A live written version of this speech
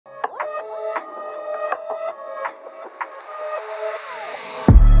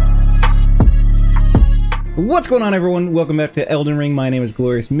What's going on, everyone? Welcome back to Elden Ring. My name is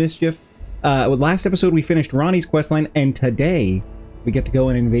Glorious Mischief. With last episode, we finished Ronnie's questline, and today we get to go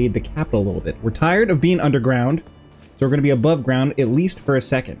and invade the capital a little bit. We're tired of being underground, so we're going to be above ground, at least for a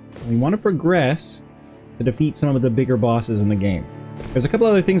second. We want to progress to defeat some of the bigger bosses in the game. There's a couple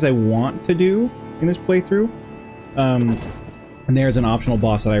other things I want to do in this playthrough. And there's an optional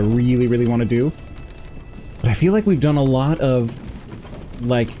boss that I really want to do. But I feel like we've done a lot of,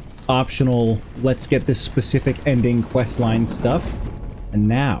 like, optional, let's get this specific ending questline stuff. And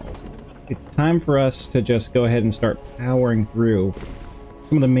now, it's time for us to just go ahead and start powering through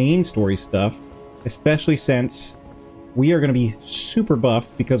some of the main story stuff, especially since we are going to be super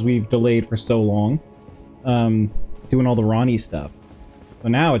buff because we've delayed for so long doing all the Ronnie stuff. So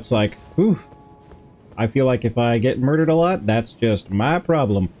now it's like, oof, I feel like if I get murdered a lot, that's just my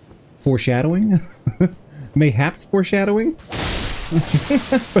problem. Foreshadowing? Mayhaps foreshadowing?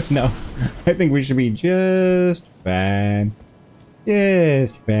 But no, I think we should be just fine.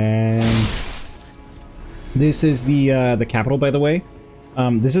 Just fine. This is the capital, by the way.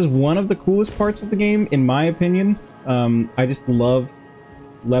 This is one of the coolest parts of the game, in my opinion. I just love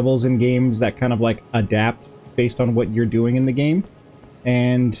levels in games that kind of like adapt based on what you're doing in the game.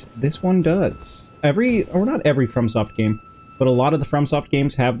 And this one does. Or not every FromSoft game, but a lot of the FromSoft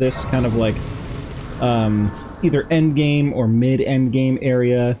games have this kind of like either end game or mid-end game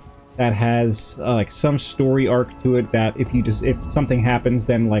area that has like some story arc to it that if something happens,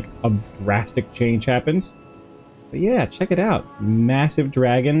 then like a drastic change happens. But yeah, check it out. Massive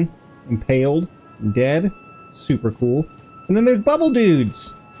dragon, impaled, dead, super cool. And then there's bubble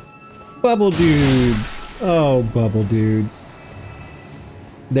dudes. Bubble dudes. Oh, bubble dudes.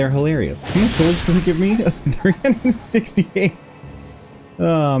 They're hilarious. How many souls did they give me? 368.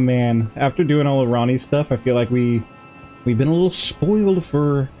 Oh man, after doing all of Ronnie's stuff, I feel like we've been a little spoiled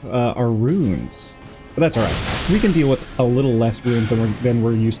for our runes. But that's alright. We can deal with a little less runes than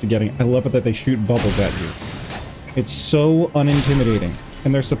we're used to getting. I love it that they shoot bubbles at you. It's so unintimidating.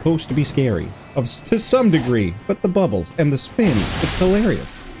 And they're supposed to be scary. To some degree. But the bubbles and the spins, it's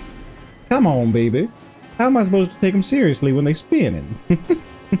hilarious. Come on, baby. How am I supposed to take them seriously when they spin?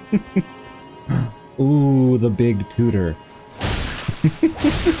 Ooh, the big tutor.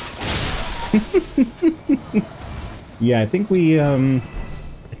 Yeah, I think we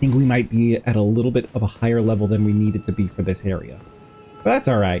might be at a little bit of a higher level than we needed to be for this area. But that's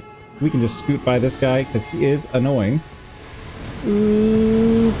alright. We can just scoot by this guy, because he is annoying.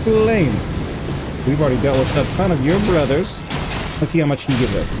 Ooh, flames. We've already dealt with a ton of your brothers. Let's see how much he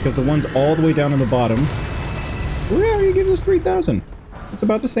gives us, because the one's all the way down in the bottom. Well, he gives us 3,000. It's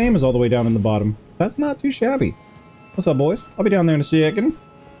about the same as all the way down in the bottom. That's not too shabby. What's up, boys? I'll be down there in a second.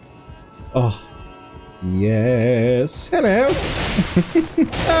 Oh, yes. Hello.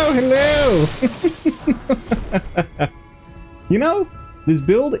 Oh, hello. You know, this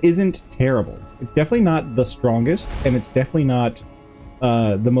build isn't terrible. It's definitely not the strongest, and it's definitely not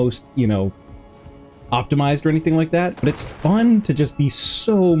the most, you know, optimized or anything like that. But it's fun to just be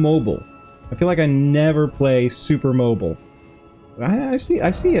so mobile. I feel like I never play super mobile. I see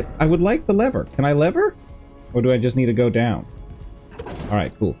it. I would like the lever. Can I lever? Or do I just need to go down?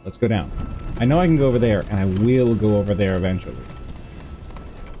 Alright, cool. Let's go down. I know I can go over there, and I will go over there eventually.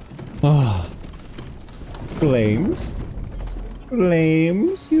 Oh. Flames.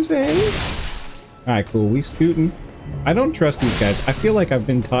 Flames, you say? Alright, cool. We scooting. I don't trust these guys. I feel like I've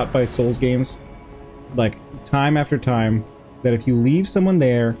been taught by Souls games, like, time after time, that if you leave someone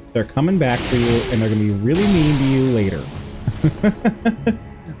there, they're coming back for you, and they're going to be really mean to you later.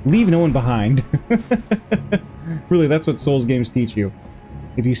 Leave no one behind. Really, that's what Souls games teach you.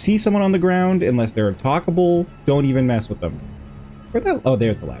 If you see someone on the ground, unless they're talkable, don't even mess with them. Oh,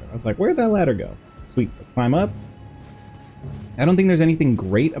 there's the ladder. I was like, where'd that ladder go? Sweet, let's climb up. I don't think there's anything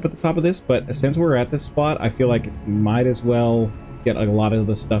great up at the top of this, but since we're at this spot, I feel like might as well get a lot of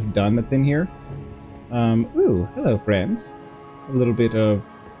the stuff done that's in here. Ooh, hello, friends. A little bit of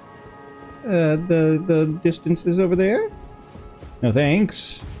the distances over there. No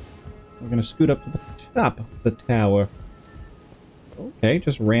thanks. We're gonna scoot up to the top of the tower. Okay,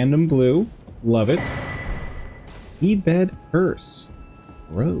 just random blue. Love it. Seedbed curse.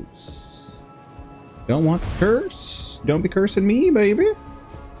 Gross. Don't want the curse. Don't be cursing me, baby.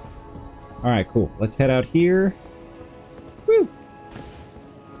 Alright, cool. Let's head out here. Woo!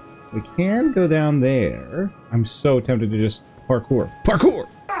 We can go down there. I'm so tempted to just parkour. Parkour!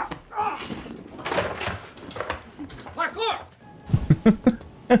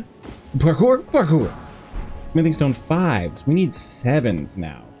 Parkour! Parkour! Smithing stone 5s. We need 7s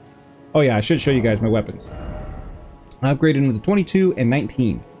now. Oh yeah, I should show you guys my weapons. I upgraded them to 22 and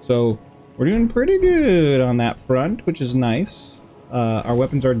 19. So We're doing pretty good on that front, which is nice. Our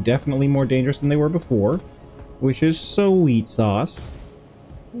weapons are definitely more dangerous than they were before, which is sweet sauce.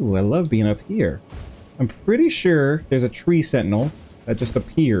 Ooh, I love being up here. I'm pretty sure there's a tree sentinel that just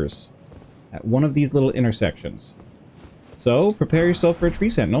appears at one of these little intersections. So, prepare yourself for a tree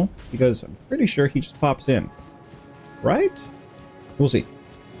sentinel, because I'm pretty sure he just pops in. Right? We'll see.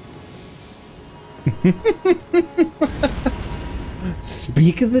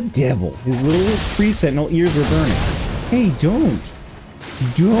 Speak of the devil. His little tree sentinel ears were burning. Hey, don't.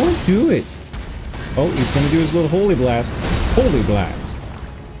 Don't do it. Oh, he's going to do his little holy blast. Holy blast.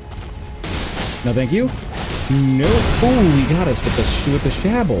 No, thank you. No. Oh, he got us with the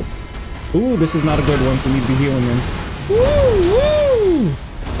shabbles. Ooh, this is not a good one for me to be healing him. Woo, woo!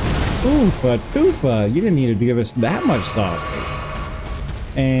 Oofa, toofa. You didn't need to give us that much sauce.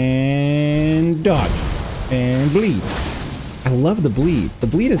 And dodge. And bleed. I love the bleed. The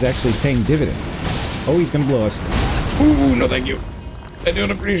bleed is actually paying dividends. Oh, he's gonna blow us. Ooh, no thank you. I don't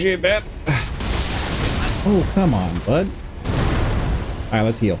appreciate that. Oh, come on, bud. Alright,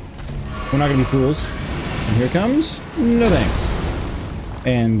 let's heal. We're not gonna be fools. And here comes. No thanks.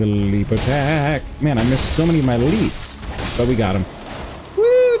 And the leap attack. Man, I missed so many of my leaps. But we got him.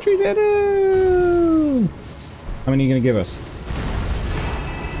 Woo! Tree Sentinel! How many are you gonna give us?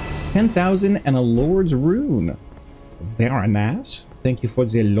 10,000 and a Lord's Rune. Very nice. Thank you for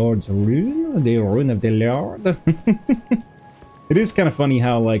the Lord's Rune. The Rune of the Lord. It is kind of funny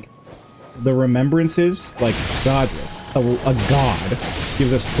how, like, the remembrances, like, God, a god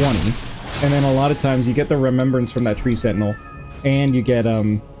gives us 20. And then a lot of times you get the remembrance from that tree sentinel. And you get,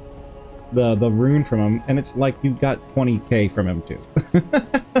 the rune from him. And it's like you got 20k from him, too.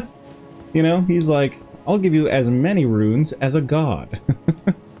 You know, he's like, I'll give you as many runes as a god.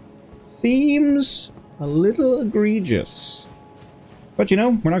 Seems a little egregious. But you know,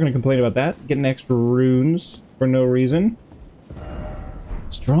 we're not going to complain about that. Getting extra runes for no reason.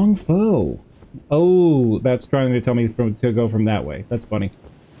 Strong foe. Oh, that's trying to tell me to go from that way. That's funny.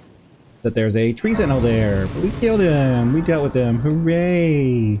 That there's a tree sentinel there. But we killed him. We dealt with him.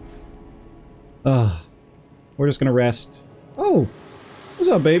 Hooray. We're just going to rest. Oh, what's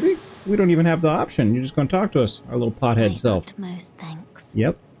up, baby? We don't even have the option. You're just going to talk to us, our little pothead self. Utmost thanks.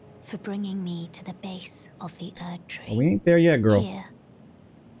 Yep. For bringing me to the base of the Erdtree. Well, we ain't there yet, girl. Here,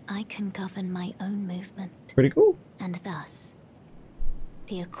 I can govern my own movement. Pretty cool. And thus,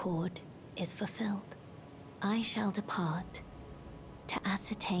 the accord is fulfilled. I shall depart to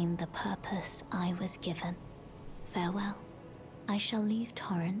ascertain the purpose I was given. Farewell. I shall leave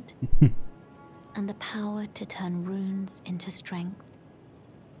Torrent and the power to turn runes into strength.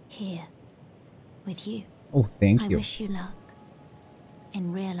 Here, with you. Oh, thank you. I wish you luck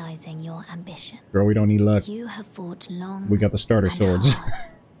in realizing your ambition. Girl, we don't need luck. You have fought long. We got the starter swords.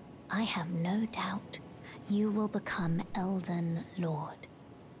 I have no doubt you will become Elden Lord.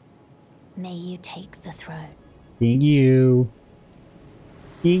 May you take the throne. Thank you.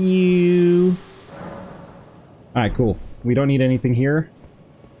 Thank you. Alright, cool. We don't need anything here.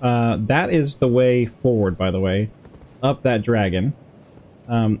 That is the way forward, by the way. Up that dragon.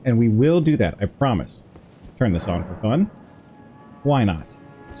 And we will do that, I promise. Turn this on for fun. Why not?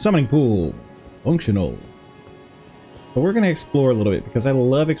 Summoning pool. Functional. But we're going to explore a little bit, because I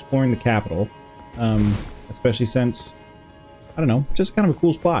love exploring the capital. Especially since, I don't know, just kind of a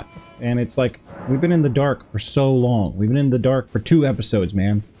cool spot. And it's like, we've been in the dark for so long. We've been in the dark for 2 episodes,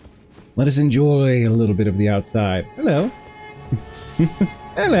 man. Let us enjoy a little bit of the outside. Hello.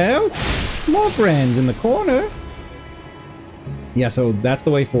 Hello. More friends in the corner. Yeah, so that's the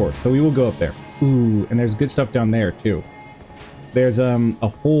way forward. So we will go up there. Ooh, and there's good stuff down there, too. There's a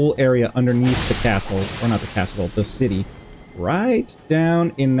whole area underneath the castle, or not the castle, the city, right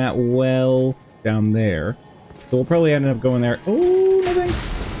down in that well down there. So we'll probably end up going there. Oh, no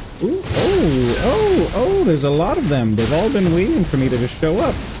thanks. Ooh, oh, there's a lot of them. They've all been waiting for me to just show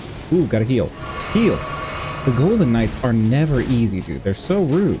up. Ooh, gotta heal. Heal. The Golden Knights are never easy, dude. They're so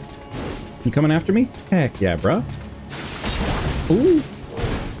rude. You coming after me? Heck yeah, bruh. Ooh.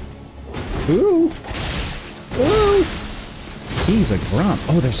 Ooh. Ooh. He's a grump.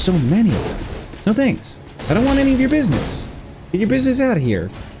 Oh, there's so many. No thanks. I don't want any of your business. Get your business out of here.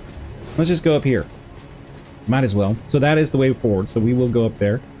 Let's just go up here. Might as well. So that is the way forward. So we will go up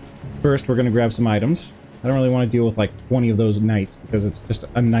there. First, we're going to grab some items. I don't really want to deal with like 20 of those knights because it's just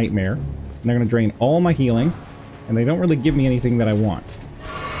a nightmare. And they're going to drain all my healing. And they don't really give me anything that I want.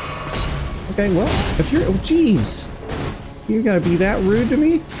 Okay, well, if you're... Oh, jeez. You gotta be that rude to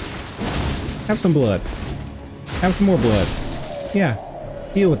me? Have some blood. Have some more blood. Yeah.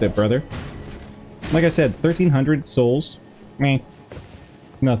 Deal with it, brother. Like I said, 1,300 souls. Meh.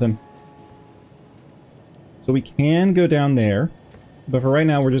 Nothing. So we can go down there. But for right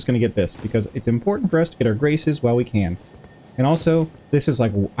now, we're just going to get this. Because it's important for us to get our graces while we can. And also, this is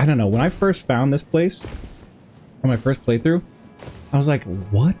like, I don't know. When I first found this place, on my first playthrough, I was like,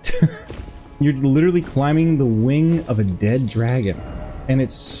 what? You're literally climbing the wing of a dead dragon. And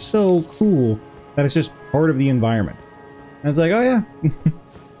it's so cool that it's just part of the environment. And it's like, oh yeah,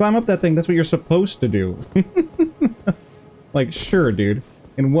 climb up that thing. That's what you're supposed to do. Like, sure, dude.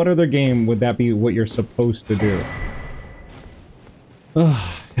 In what other game would that be what you're supposed to do?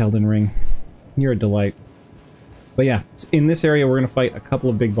 Ugh, Elden Ring. You're a delight. But yeah, in this area we're going to fight a couple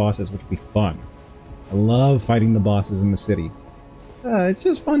of big bosses, which will be fun. I love fighting the bosses in the city. It's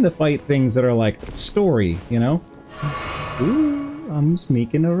just fun to fight things that are like story, you know? Ooh, I'm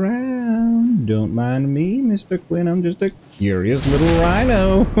sneaking around. Don't mind me, Mr. Quinn. I'm just a curious little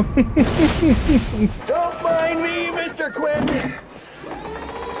rhino. Don't mind me, Mr. Quinn.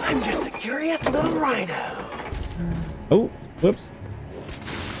 I'm just a curious little rhino. Oh, whoops.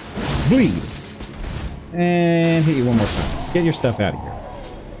 Bleed. And hit you one more time. Get your stuff out of here.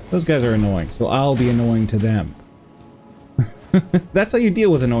 Those guys are annoying, so I'll be annoying to them. That's how you deal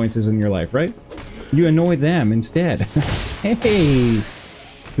with annoyances in your life, right? You annoy them instead. Hey!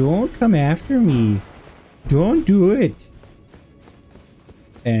 Don't come after me. Don't do it.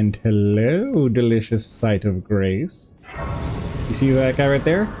 And hello, delicious sight of grace. You see that guy right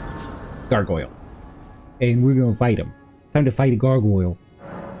there? Gargoyle. And we're gonna fight him. Time to fight a gargoyle.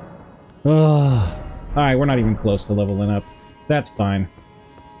 Oh. Alright, we're not even close to leveling up. That's fine.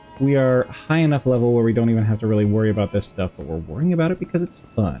 We are high enough level where we don't even have to really worry about this stuff, but we're worrying about it because it's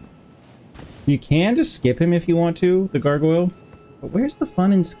fun. You can just skip him if you want to, the gargoyle, but where's the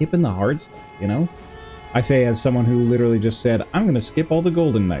fun in skipping the hard stuff, you know? I say as someone who literally just said, I'm gonna skip all the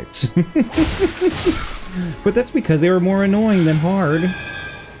Golden Knights. But that's because they were more annoying than hard.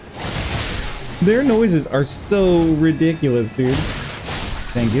 Their noises are so ridiculous, dude.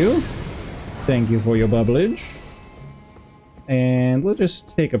 Thank you. Thank you for your bubblage. And we'll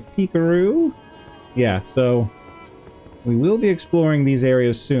just take a peekaroo. Yeah, so we will be exploring these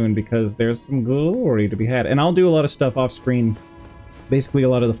areas soon because there's some glory to be had. And I'll do a lot of stuff off screen. Basically a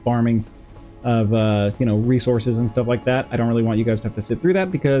lot of the farming of, you know, resources and stuff like that. I don't really want you guys to have to sit through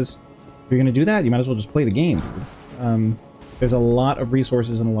that because if you're going to do that, you might as well just play the game. There's a lot of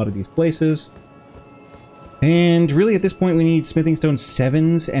resources in a lot of these places. And really at this point we need smithing stone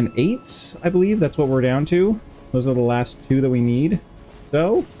 7s and 8s, I believe. That's what we're down to. Those are the last 2 that we need.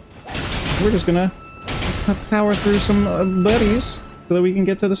 So, we're just gonna power through some buddies so that we can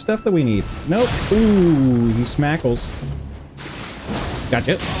get to the stuff that we need. Nope. Ooh, he smackles.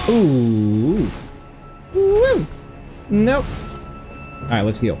 Gotcha. Ooh. Woo. Nope. Alright,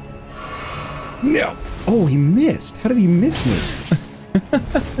 let's heal. No. Oh, he missed. How did he miss me?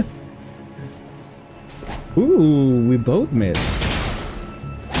 Ooh, we both missed.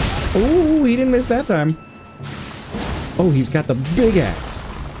 Ooh, he didn't miss that time. Oh, he's got the big axe.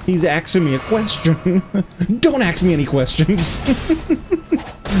 He's asking me a question. Don't ask me any questions.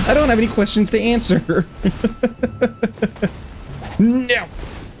 I don't have any questions to answer. No.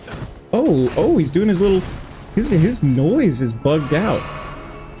 Oh, he's doing his little... His noise is bugged out.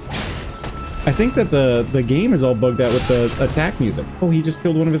 I think that the game is all bugged out with the attack music. Oh, he just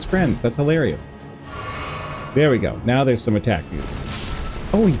killed one of his friends. That's hilarious. There we go. Now there's some attack music.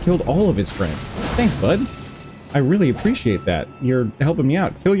 Oh, he killed all of his friends. Thanks, bud. I really appreciate that. You're helping me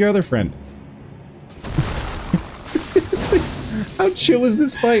out. Kill your other friend. How chill is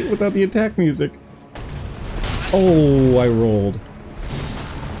this fight without the attack music? Oh, I rolled.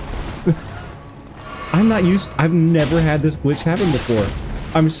 I'm not used... I've never had this glitch happen before.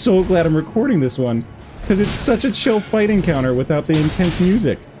 I'm so glad I'm recording this one. Because it's such a chill fight encounter without the intense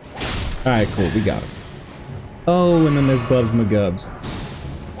music. Alright, cool. We got him. Oh, and then there's Bubs McGubs.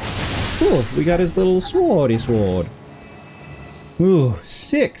 Cool, we got his little swordy sword. Ooh,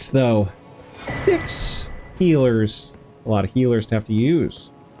 6 though. 6 healers. A lot of healers to have to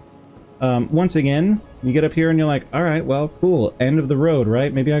use. Once again, you get up here and you're like, alright, well, cool. End of the road,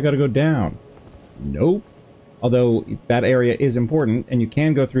 right? Maybe I gotta go down. Nope. Although, that area is important, and you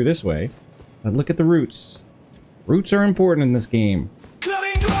can go through this way. But look at the roots. Roots are important in this game.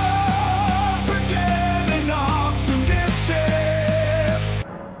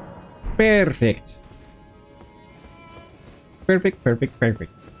 Perfect. Perfect, perfect,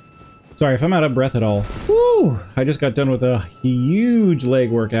 perfect. Sorry if I'm out of breath at all. Woo! I just got done with a huge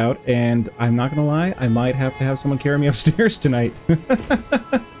leg workout, and I'm not gonna lie, I might have to have someone carry me upstairs tonight.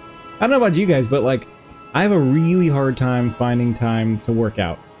 I don't know about you guys, but like, I have a really hard time finding time to work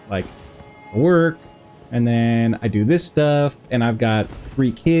out. Like, I work, and then I do this stuff, and I've got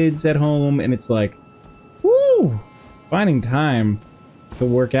 3 kids at home, and it's like, woo! Woo! Finding time to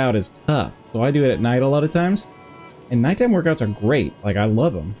work out is tough. So I do it at night a lot of times. And nighttime workouts are great. Like, I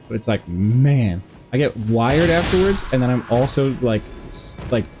love them. But it's like, man, I get wired afterwards. And then I'm also, like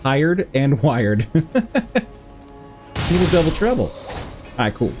tired and wired. Evil double trouble.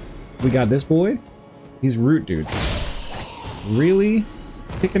 Alright, cool. We got this boy. He's root dude. Really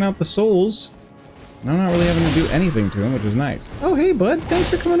picking out the souls. I'm not really having to do anything to him, which is nice. Oh, hey, bud. Thanks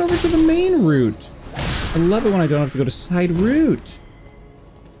for coming over to the main route. I love it when I don't have to go to side route.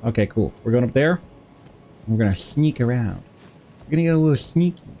 Okay, cool. We're going up there. We're going to sneak around. We're going to get a little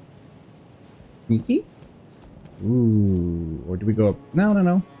sneaky. Sneaky? Ooh. Or do we go up? No, no,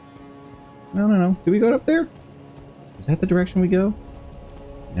 no. No, no, no. Do we go up there? Is that the direction we go?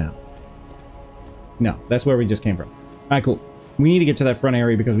 No. No, that's where we just came from. Alright, cool. We need to get to that front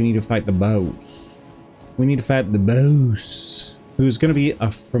area because we need to fight the boss. We need to fight the boss, who's going to be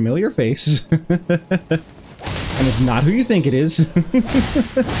a familiar face. And it's not who you think it is.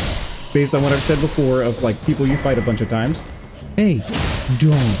 Based on what I've said before of, like, people you fight a bunch of times. Hey,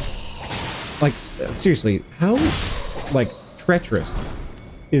 don't. Like, seriously, how, like, treacherous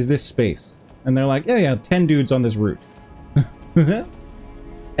is this space? And they're like, yeah, yeah, 10 dudes on this route.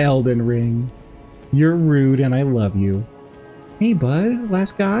 Elden Ring. You're rude and I love you. Hey, bud,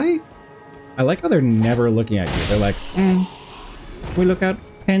 last guy? I like how they're never looking at you. They're like, we look out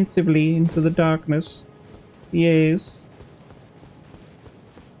pensively into the darkness. Yes.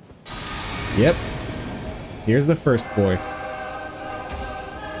 Yep. Here's the first boy.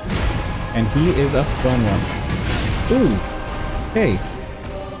 And he is a fun one. Ooh. Hey.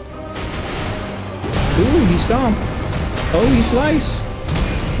 Ooh, he stomp. Oh, he slice.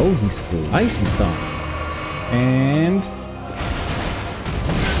 Oh, he slicey stomp. And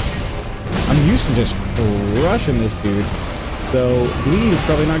I'm used to just crushing this dude. So bleed is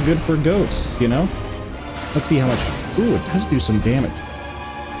probably not good for ghosts, you know? Let's see how much. Ooh, it does do some damage.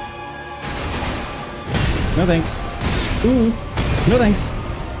 No thanks. Ooh, no thanks.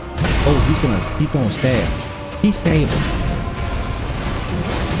 Oh, he's gonna stab. He's stabbing.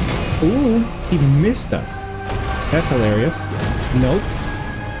 Ooh, he missed us. That's hilarious. Nope.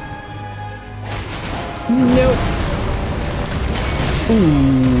 Nope.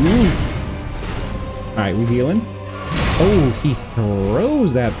 Ooh. Alright, we healing. Oh, he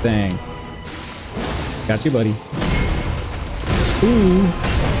throws that thing. Got you, buddy. Ooh.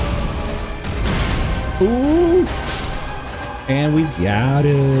 Ooh. And we got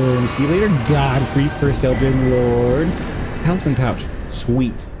him. See you later, Godfrey, first Elden Lord. Talisman pouch.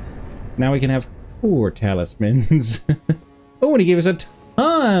 Sweet. Now we can have 4 talismans. Oh, and he gave us a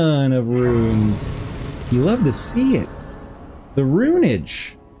ton of runes. You love to see it. The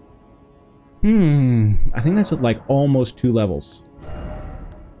runage. I think that's at like almost 2 levels.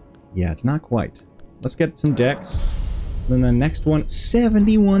 Yeah, it's not quite. Let's get some decks. Then the next one,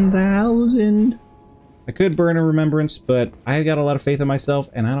 71,000. I could burn a remembrance, but I got a lot of faith in myself,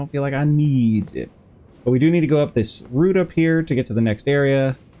 and I don't feel like I need it. But we do need to go up this route up here to get to the next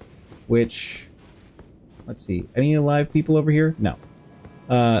area, which... Let's see. Any alive people over here? No.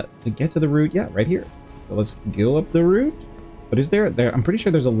 To get to the route, yeah, right here. So let's go up the route. But is there... I'm pretty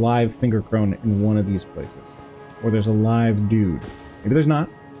sure there's a live finger crone in one of these places. Or there's a live dude. Maybe there's not.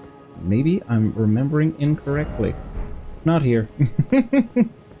 Maybe I'm remembering incorrectly. Not here.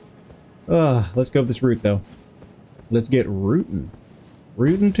 Let's go up this route, though. Let's get rootin'.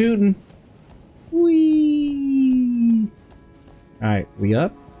 Rootin' tootin'. Whee! Alright, we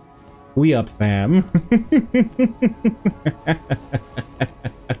up? We up, fam.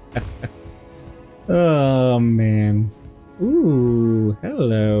 Oh, man. Ooh,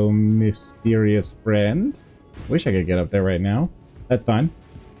 hello, mysterious friend. Wish I could get up there right now. That's fine.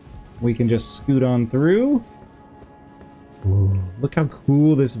 We can just scoot on through. Ooh, look how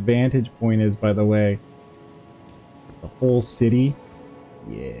cool this vantage point is, by the way. The whole city.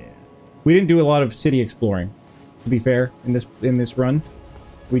 Yeah. We didn't do a lot of city exploring, to be fair, in this run.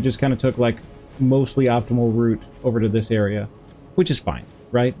 We just kind of took, like, mostly optimal route over to this area, which is fine,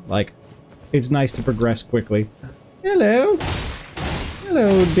 right? Like, it's nice to progress quickly. Hello.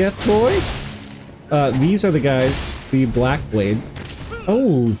 Hello, Death Boy. These are the guys, the Black Blades.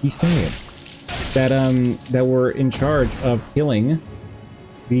 Oh, he's staying. That were in charge of killing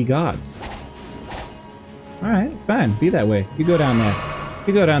the gods. Alright, fine. Be that way. You go down there.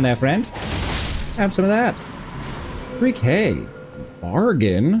 You go down there, friend. Have some of that. 3K.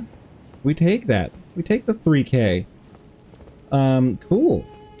 Bargain. We take that. We take the 3K. Cool.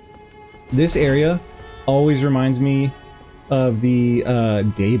 This area always reminds me of the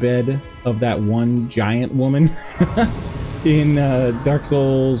daybed of that one giant woman in Dark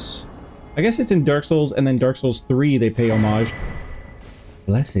Souls I guess it's in Dark Souls, and then Dark Souls 3 they pay homage.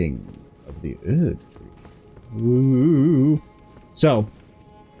 Blessing of the Erdtree. Woo! So,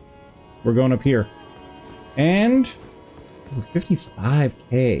 we're going up here. And... ooh,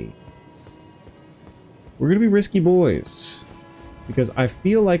 55k. We're gonna be risky boys. Because I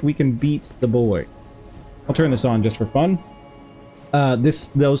feel like we can beat the boy. I'll turn this on just for fun.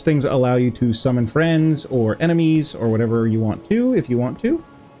 Those things allow you to summon friends or enemies or whatever you want to, if you want to.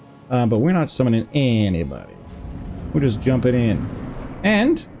 But we're not summoning anybody. We're just jumping in.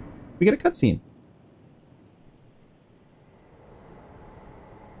 And we get a cutscene.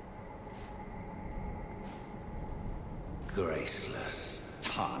 Graceless,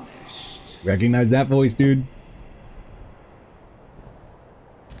 tarnished. Recognize that voice, dude.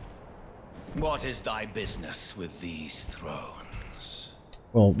 What is thy business with these thrones?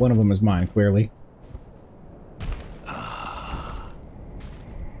 Well, one of them is mine, clearly.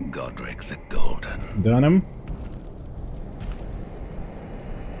 Godric the Golden. Done him.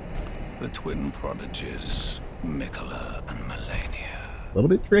 The twin prodigies, Mikola and Melania. A little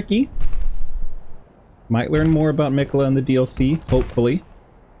bit tricky. Might learn more about Mikola in the DLC, hopefully.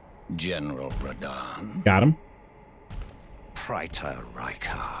 General Radahn. Got him. Praetor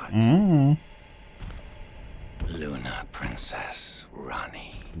Rykard. Mm. Luna Princess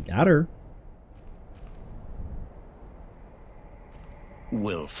Rani. Got her.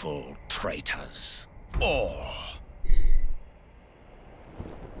 Willful traitors. All.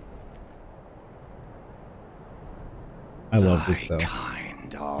 I love this, though. Thy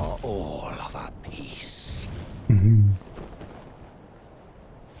kind are all of a piece.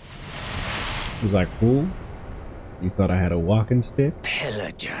 He's like, fool, you thought I had a walking stick?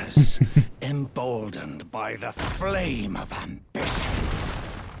 Pillagers, emboldened by the flame of ambition.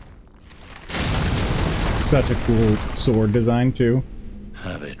 Such a cool sword design, too.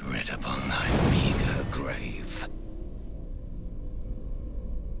 Have it writ upon thy meager grave.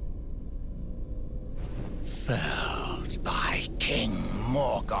 Felled by King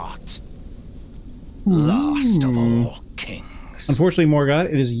Morgott, last of all kings. Unfortunately, Morgott,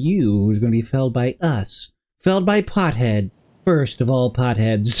 it is you who's going to be felled by us. Felled by Pothead. First of all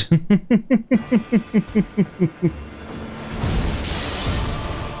potheads.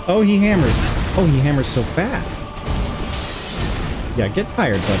 Oh, he hammers. Oh, he hammers so fast. Yeah, get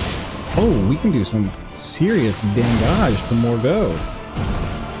tired, but... oh, we can do some serious damage to Morgott.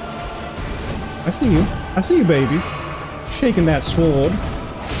 I see you. I see you, baby. Shaking that sword.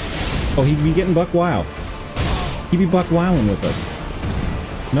 Oh, he'd be getting buck wild. He'd be buck wilding with us.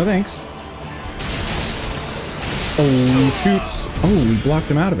 No thanks. Oh, shoots. Oh, we blocked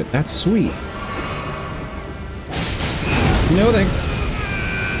him out of it. That's sweet. No thanks.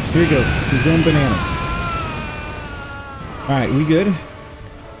 Here he goes. He's going bananas. Alright, we good?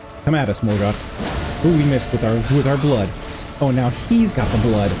 Come at us, Morgott. Oh, we missed with our blood. Oh, now he's got the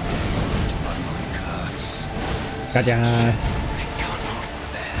blood. Gotcha.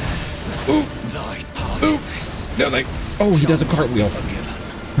 Ooh. Ooh. No, like. Oh, he does a cartwheel.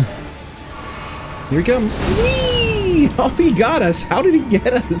 Here he comes. Whee! Oh, he got us. How did he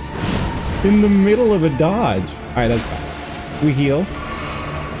get us? In the middle of a dodge. Alright, that's fine. We heal.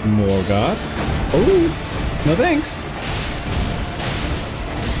 Morgott. Oh, no thanks.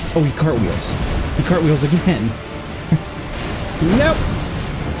 Oh, he cartwheels. He cartwheels again. Nope.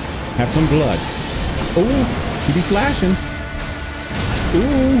 Have some blood. Oh, he be slashing.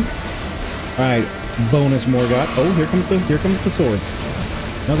 Ooh. Alright, bonus Morgott. Oh, here comes the swords.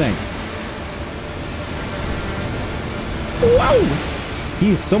 No thanks. Wow! He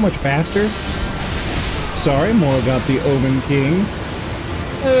is so much faster. Sorry, Morgott the Omen King.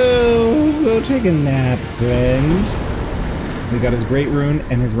 Oh, go take a nap, friend. We got his Great Rune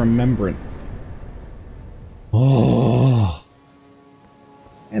and his Remembrance. Oh.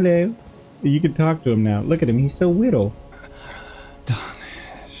 Hello. You can talk to him now. Look at him. He's so little.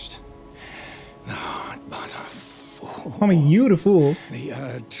 Tarnished. Not but a fool. Homie, you the fool. The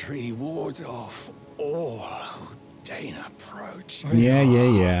Erdtree wards off all who deign approach.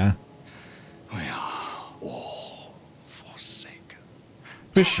 Yeah. We are all forsaken.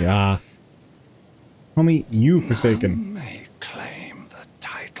 Pshaw. Homie, you forsaken. None may claim the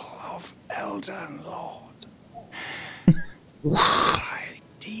title of Elden Lord. Thy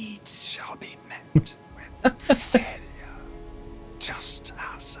deeds shall be met with failure, just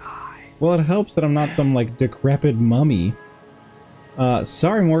as I. Well, it helps that I'm not some, like, decrepit mummy.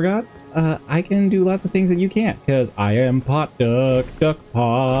 Sorry, Morgott. I can do lots of things that you can't, because I am pot duck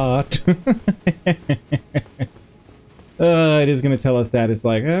pot. It is going to tell us that. It's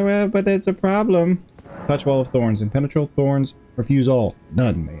like, oh, well, but that's a problem. Touch wall of thorns. Impenetrable thorns refuse all.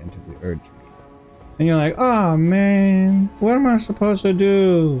 None may enter the Erdtree. And you're like, oh man, what am I supposed to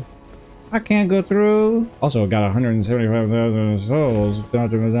do? I can't go through. Also, I got 175,000 souls.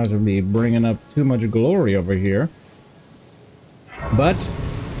 Not to be bringing up too much glory over here. But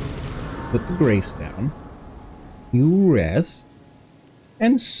put the grace down. You rest.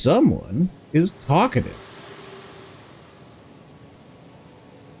 And someone is talkative.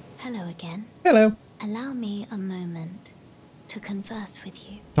 Hello again. Hello. Allow me a moment to converse with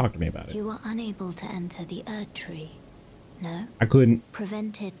you. Talk to me about it. You were unable to enter the Erdtree, no? I couldn't.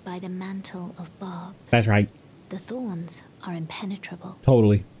 Prevented by the mantle of barbs. That's right. The thorns are impenetrable.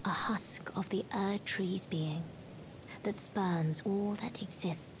 Totally. A husk of the Erdtree's being that spurns all that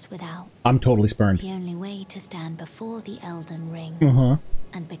exists without. I'm totally spurned. The only way to stand before the Elden Ring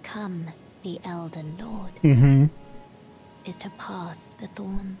and become the Elden Lord is to pass the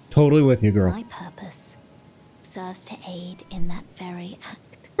thorns. Totally with you, girl. My purpose serves to aid in that very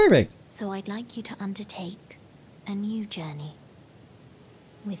act. Perfect. So I'd like you to undertake a new journey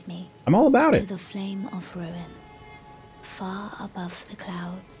with me. I'm all about to it. the flame of ruin, far above the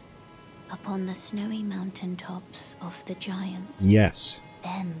clouds, upon the snowy mountain tops of the giants. Yes.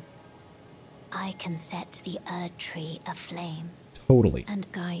 Then I can set the Erdtree aflame. Totally. And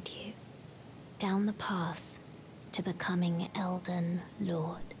guide you down the path to becoming Elden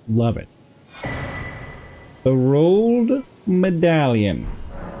Lord. Love it. The rolled medallion.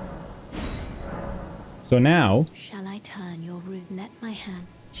 So now Shall I turn your root? Let my hand.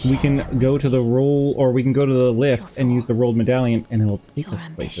 we can go to the roll, or we can go to the lift and use the rolled medallion, and it'll take us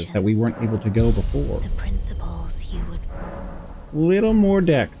places that we weren't able to go before. The principles you would. Little more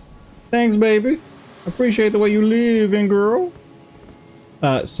decks. Thanks, baby. Appreciate the way you live, in girl.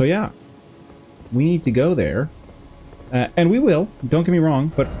 So yeah, we need to go there, and we will. Don't get me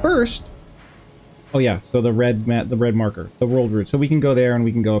wrong, but first. Oh yeah, so the red marker, the rolled route. So we can go there and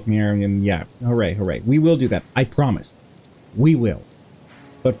we can go up here and yeah, hooray, hooray. We will do that. I promise. We will.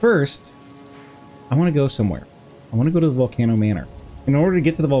 But first, I want to go somewhere. I want to go to the Volcano Manor. In order to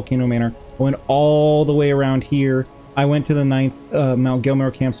get to the Volcano Manor, I went all the way around here. I went to the 9th Mount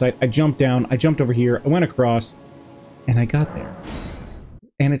Gilmore campsite. I jumped down. I jumped over here. I went across. And I got there.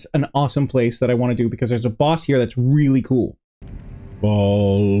 And it's an awesome place that I want to do because there's a boss here that's really cool.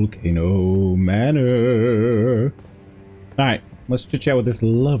 Volcano Manor. Alright, let's chit-chat with this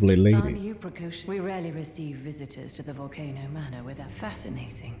lovely lady. We rarely receive visitors to the Volcano Manor with that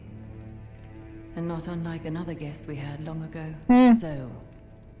fascinating. And not unlike another guest we had long ago. So,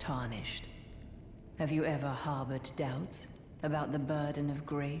 tarnished. Have you ever harbored doubts about the burden of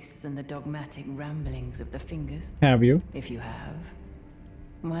grace and the dogmatic ramblings of the fingers? Have you? If you have,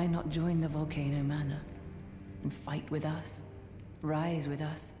 why not join the Volcano Manor and fight with us? Rise with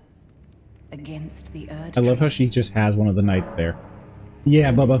us against the Erdtree. I love how she just has one of the knights there.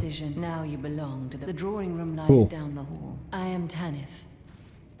 Yeah, Bubba. Now you belong to the drawing room lies down the hall. I am Tanith.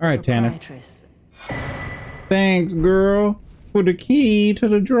 Alright, Tanith. Thanks, girl, for the key to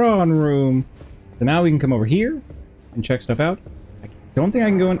the drawing room. So now we can come over here and check stuff out. I don't think I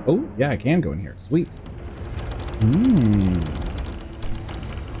can go in. Oh, yeah, I can go in here. Sweet.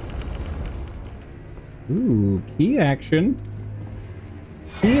 Ooh, key action.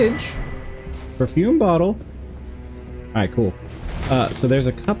 Keyage. Perfume bottle. Alright, cool. So there's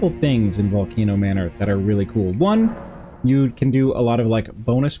a couple things in Volcano Manor that are really cool. One, you can do a lot of like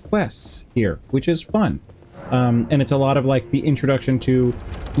bonus quests here, which is fun. And it's a lot of like the introduction to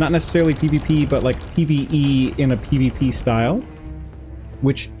not necessarily PvP, but like PvE in a PvP style.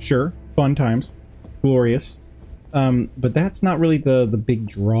 Which, sure, fun times. Glorious. But that's not really the big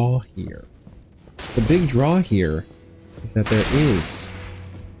draw here. The big draw here is that there is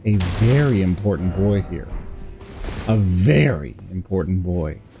a very important boy here. A very important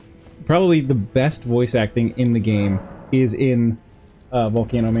boy. Probably the best voice acting in the game is in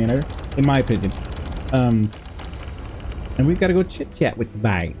Volcano Manor, in my opinion. And we've got to go chit-chat with the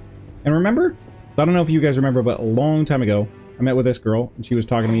guy. And remember, I don't know if you guys remember, but a long time ago, I met with this girl, and she was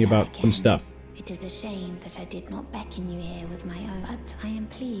talking to me about some stuff. It is a shame that I did not beckon you here with my own, but I am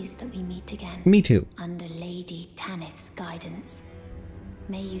pleased that we meet again. Me too. Under Lady Tanith's guidance.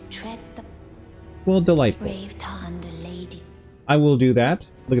 May you tread the... Well, delightful. Brave under Lady. I will do that.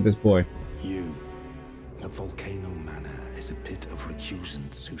 Look at this boy. You. The Volcano Manor is a pit of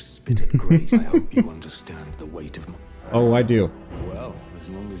recusants who spit at grace. I hope you understand the weight of my... Oh, I do. Well, as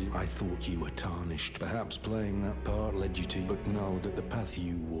long as you... I thought you were tarnished. Perhaps playing that part led you to... But know that the path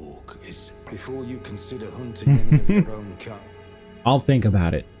you walk is... Before you consider hunting any of your own kind... I'll think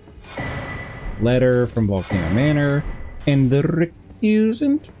about it. Letter from Volcano Manor and the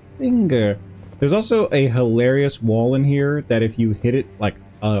recusant finger. There's also a hilarious wall in here that if you hit it like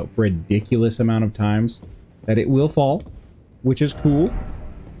a ridiculous amount of times, that it will fall, which is cool.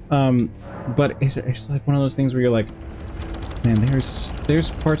 But it's like one of those things where you're like, man,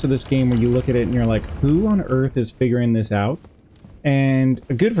 there's parts of this game where you look at it and you're like, who on earth is figuring this out? And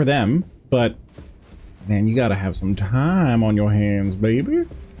good for them, but man, you gotta have some time on your hands, baby.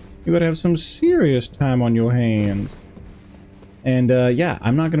 You gotta have some serious time on your hands. And yeah,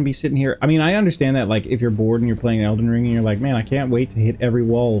 I'm not gonna be sitting here. I mean, I understand that, like, if you're bored and you're playing Elden Ring and you're like, man, I can't wait to hit every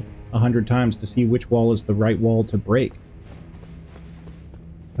wall 100 times to see which wall is the right wall to break.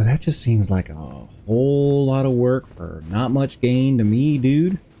 But that just seems like a whole lot of work for not much gain to me,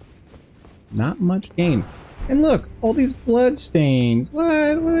 dude. Not much gain. And look, all these blood stains. What?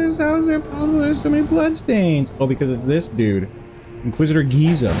 How is there possible there's so many blood stains? Oh, because it's this dude. Inquisitor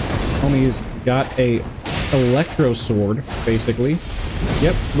Giza. Homie has got a electro sword, basically.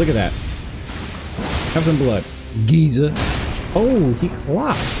 Yep, look at that. Have some blood. Giza. Oh, he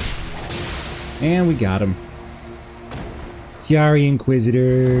clocked. And we got him. Sorry,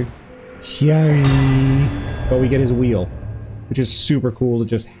 Inquisitor. Sorry. But we get his wheel, which is super cool to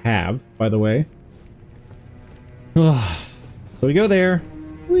just have, by the way. So we go there.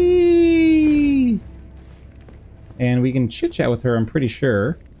 Whee! And we can chit-chat with her, I'm pretty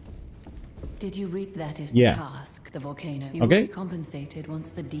sure. Did you read that is Yeah. the task, the volcano? You Okay. will be compensated once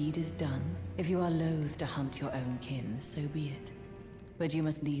the deed is done. If you are loath to hunt your own kin, so be it. But you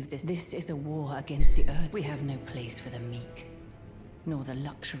must leave this. This is a war against the earth. We have no place for the meek, nor the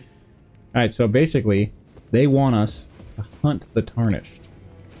luxury. Alright, so basically, they want us to hunt the Tarnished,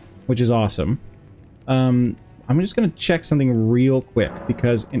 which is awesome. I'm just going to check something real quick,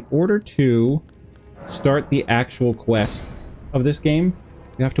 because in order to start the actual quest of this game,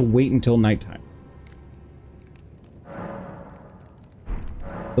 you have to wait until nighttime.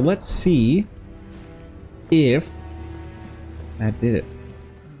 So let's see if that did it.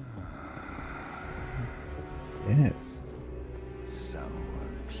 Yes.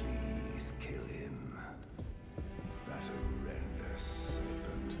 Someone please kill him. That horrendous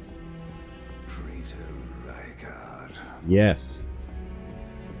serpent. Praetor Rykard. Yes.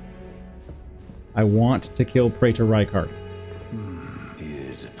 I want to kill Praetor Rykard.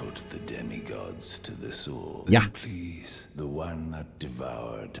 Here to put the demigods to the sword. Yeah. Then please, the one that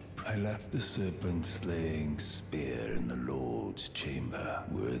devoured. I left the serpent slaying spear in the Lord's chamber.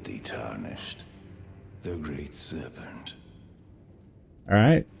 Worthy Tarnished. The great serpent.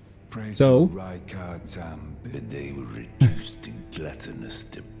 Alright. Praise So- Rykard's but they were reduced to gluttonous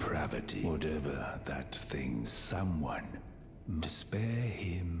depravity. Whatever that thing, someone to spare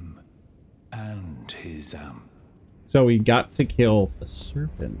him and his So we got to kill the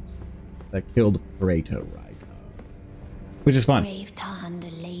serpent that killed Praetor Rykard, which is fun. Brave Tanda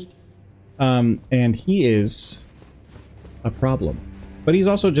lady. And he is a problem, but he's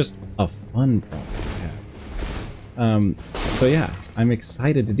also just a fun problem to have. So yeah, I'm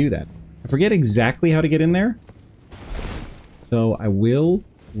excited to do that. I forget exactly how to get in there, so I will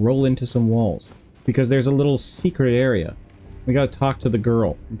roll into some walls, because there's a little secret area. We gotta talk to the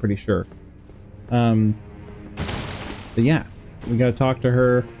girl, I'm pretty sure. But yeah, we gotta talk to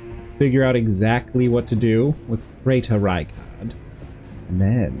her, figure out exactly what to do with Praetor Rykard, and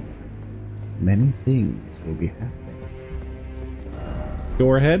then many things will be happening.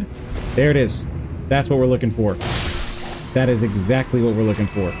 Door ahead. There it is. That's what we're looking for. That is exactly what we're looking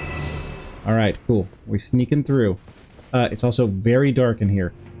for. Alright, cool. We're sneaking through. It's also very dark in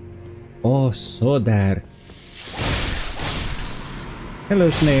here. Oh, so dark. Hello,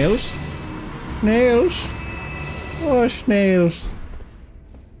 snails. Snails. Oh, snails.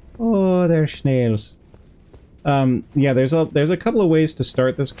 Oh, they're snails. Yeah, there's a couple of ways to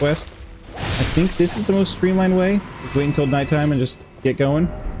start this quest. I think this is the most streamlined way. Just wait until nighttime and just get going.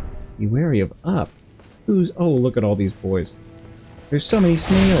 Be wary of up. Who's... Oh, look at all these boys. There's so many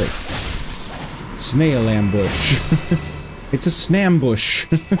snails. Snail ambush. It's a snambush.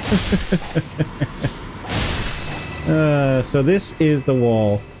 So this is the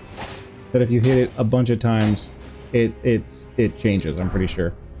wall that if you hit it a bunch of times, it changes, I'm pretty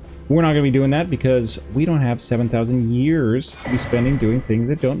sure. We're not going to be doing that because we don't have 7,000 years to be spending doing things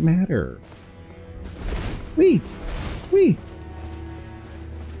that don't matter. Whee! Whee!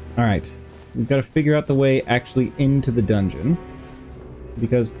 Alright. We've got to figure out the way actually into the dungeon,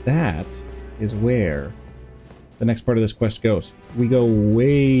 because that is where the next part of this quest goes. We go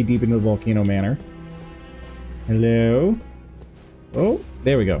way deep into the Volcano Manor. Hello? Oh,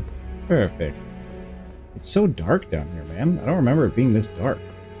 there we go. Perfect. It's so dark down here, man. I don't remember it being this dark.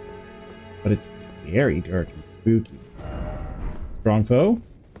 But it's very dark and spooky. Strong foe?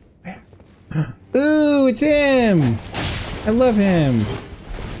 Ooh, it's him! I love him.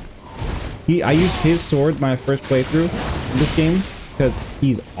 I used his sword my first playthrough in this game because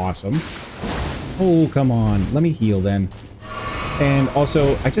he's awesome. Oh, come on. Let me heal then. And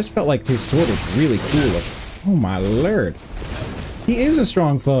also, I just felt like his sword was really cool. Oh my lord. He is a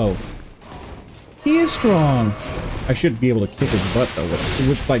strong foe. He is strong. I should be able to kick his butt though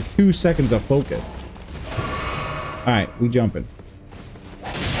with like 2 seconds of focus. Alright, we jumping.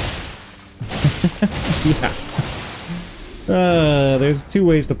 Yeah. There's 2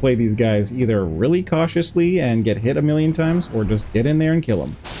 ways to play these guys. Either really cautiously and get hit a million times, or just get in there and kill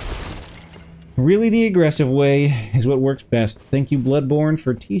them. Really, the aggressive way is what works best. Thank you, Bloodborne,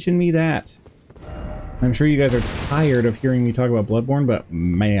 for teaching me that. I'm sure you guys are tired of hearing me talk about Bloodborne, but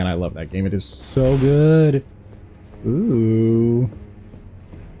man, I love that game. It is so good. Ooh.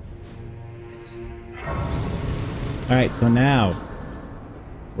 Alright, so now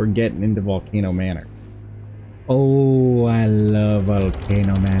we're getting into Volcano Manor. Oh, I love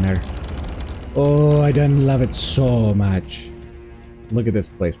Volcano Manor. Oh, I done love it so much. Look at this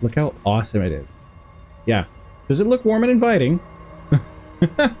place. Look how awesome it is. Yeah. Does it look warm and inviting?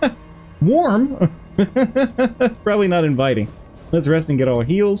 Warm? Probably not inviting. Let's rest and get all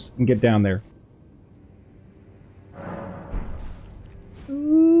heals and get down there.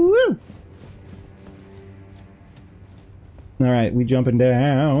 Woo! Alright, we jumping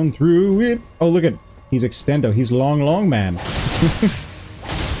down through it. Oh, look at... He's Extendo. He's long man.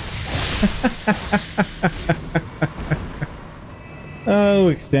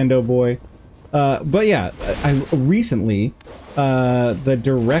 Oh, Extendo boy. But yeah, recently, the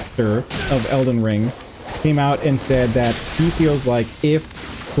director of Elden Ring came out and said that he feels like if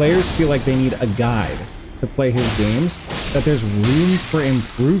players feel like they need a guide to play his games, that there's room for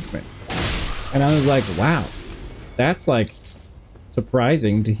improvement. And I was like, wow, that's like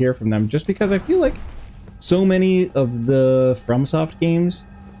surprising to hear from them, just because I feel like so many of the FromSoft games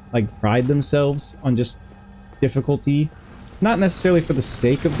like pride themselves on just difficulty. Not necessarily for the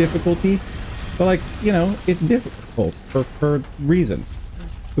sake of difficulty, but like, you know, it's difficult for reasons.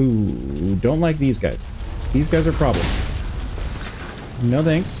 Ooh, don't like these guys. These guys are problems. No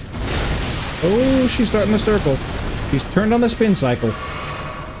thanks. Oh, she's starting the circle. She's turned on the spin cycle.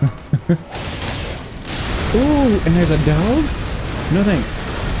 Ooh, and there's a dog? No thanks.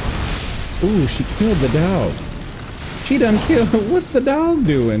 Ooh, she killed the dog. She done killed... What's the dog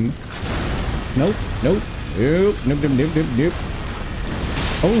doing? Nope, nope. Nope, nope, nope, nope, nope, nope.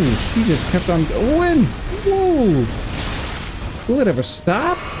 Oh, she just kept on going. Whoa. Will it ever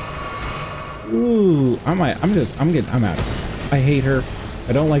stop? Ooh, I'm out. I hate her.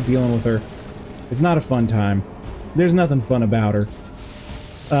 I don't like dealing with her. It's not a fun time. There's nothing fun about her.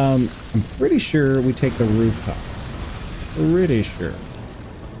 I'm pretty sure we take the rooftops. Pretty sure.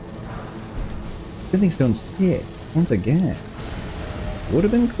 Living Stone 6, once again. Would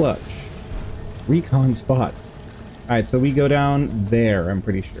have been clutch. Recon spot. Alright, so we go down there, I'm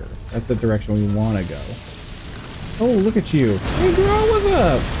pretty sure. That's the direction we want to go. Oh, look at you. Hey girl, what's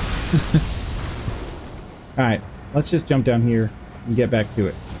up? Alright, let's just jump down here and get back to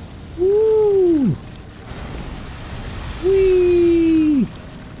it. Woo! Whee!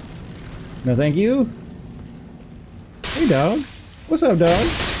 No thank you. Hey dog. What's up, dog?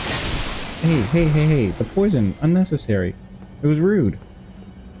 Hey. The poison. Unnecessary. It was rude.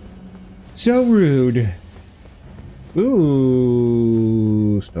 So rude.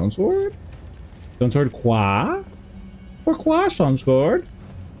 Ooh, stone sword? Stone sword qua? Pourquoi stone sword?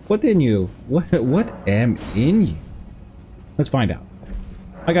 What in you? What am in you? Let's find out.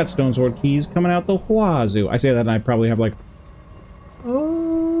 I got stone sword keys coming out the wazoo. I say that and I probably have like,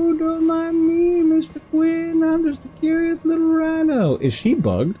 oh, don't mind me, Mr. Quinn. I'm just a curious little rhino. Is she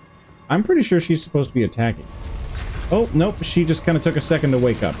bugged? I'm pretty sure she's supposed to be attacking. Oh, nope. She just kind of took a second to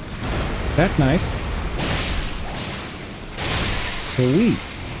wake up. That's nice. Sweet.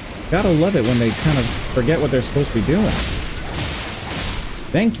 Gotta love it when they kind of forget what they're supposed to be doing.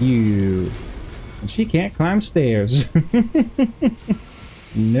 Thank you. And she can't climb stairs.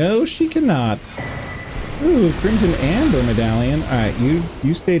 No, she cannot. Ooh, Crimson Amber Medallion. Alright,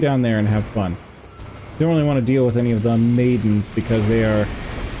 you stay down there and have fun. Don't really want to deal with any of the maidens because they are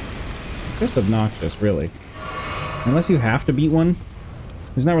just obnoxious, really. Unless you have to beat one,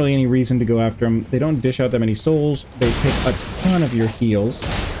 there's not really any reason to go after them. They don't dish out that many souls. They take a ton of your heals.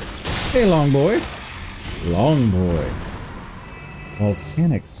 Hey, long boy. Long boy.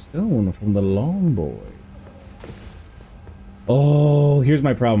 Volcanic stone from the long boy. Oh, here's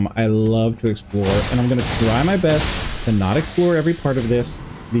my problem. I love to explore, and I'm going to try my best to not explore every part of this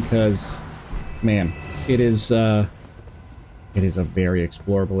because, man, it is a very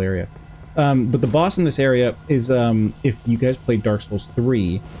explorable area. But the boss in this area is, if you guys played Dark Souls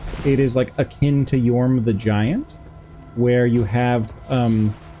 3, it is like akin to Yorm the Giant, where you have,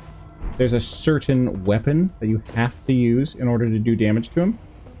 there's a certain weapon that you have to use in order to do damage to him.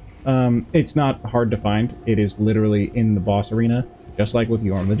 It's not hard to find. It is literally in the boss arena, just like with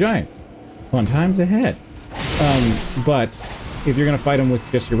Yorm the Giant. Fun times ahead. But if you're going to fight him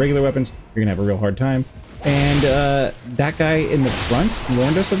with just your regular weapons, you're going to have a real hard time. And that guy in the front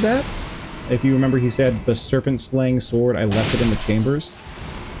warned us of that. If you remember, he said, the serpent-slaying sword, I left it in the chambers.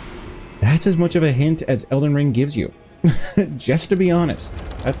 That's as much of a hint as Elden Ring gives you. Just to be honest.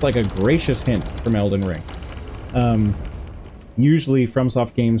 That's like a gracious hint from Elden Ring. Usually,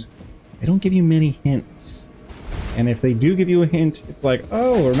 FromSoft games, they don't give you many hints. And if they do give you a hint, it's like,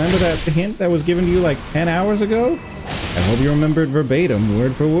 oh, remember that hint that was given to you like 10 hours ago? I hope you remembered verbatim,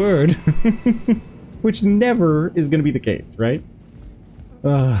 word for word. Which never is going to be the case, right?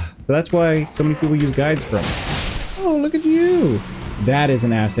 So that's why so many people use guides from it. Oh, look at you! That is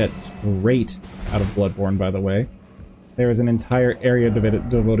an asset straight out of Bloodborne, by the way. There is an entire area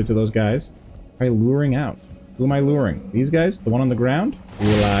devoted to those guys. Try luring out. Who am I luring? These guys? The one on the ground?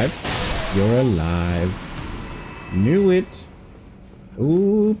 You're alive. You're alive. Knew it.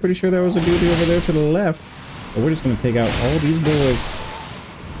 Ooh, pretty sure there was a dude over there to the left. But we're just going to take out all these boys.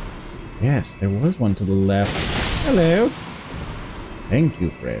 Yes, there was one to the left. Hello. Thank you,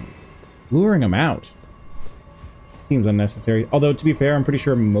 Fred. Luring them out. Seems unnecessary. Although, to be fair, I'm pretty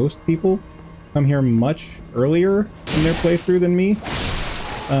sure most people come here much earlier in their playthrough than me.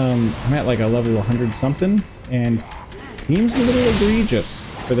 I'm at like a level 100-something, and seems a little egregious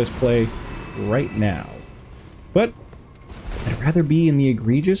for this play right now. But I'd rather be in the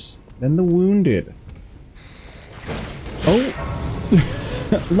egregious than the wounded. Oh!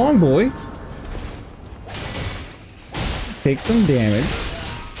 Long boy! Take some damage.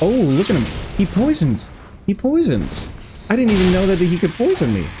 Oh, look at him. He poisons. He poisons. I didn't even know that he could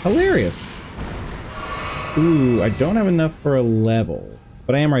poison me. Hilarious. Ooh, I don't have enough for a level.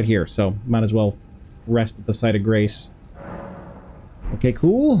 But I am right here, so might as well rest at the site of grace. Okay,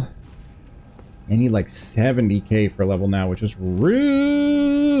 cool. I need like 70k for a level now, which is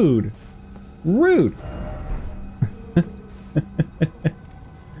rude. Rude.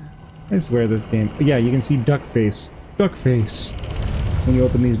 I swear this game... Yeah, you can see duck face. Duck face. When you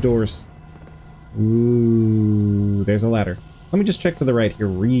open these doors. Ooh, there's a ladder. Let me just check to the right here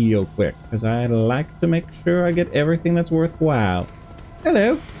real quick, because I like to make sure I get everything that's worthwhile.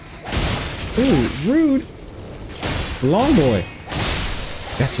 Hello. Ooh, rude. Long boy.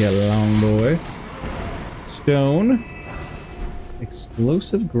 Gotcha, long boy. Stone.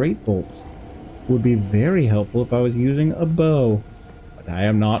 Explosive great bolts. Would be very helpful if I was using a bow. But I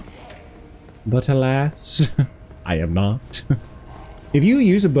am not. But alas, I am not. If you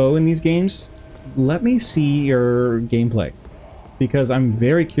use a bow in these games, let me see your gameplay. Because I'm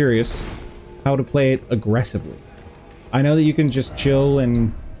very curious how to play it aggressively. I know that you can just chill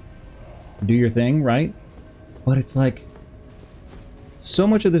and do your thing, right? But it's like... so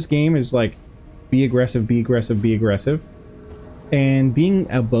much of this game is like, be aggressive, be aggressive, be aggressive. And being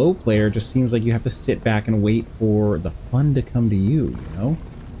a bow player just seems like you have to sit back and wait for the fun to come to you, you know?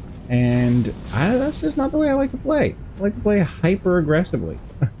 And that's just not the way I like to play. I like to play hyper aggressively.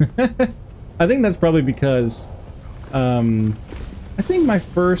 I think that's probably because I think my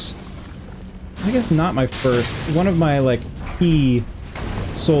first, I guess not my first, one of my like key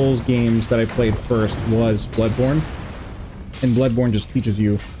Souls games that I played first was Bloodborne. And Bloodborne just teaches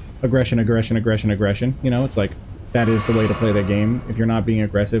you aggression, aggression, aggression, aggression. You know, it's like, that is the way to play the game. If you're not being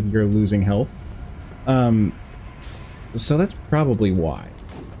aggressive, you're losing health. So that's probably why,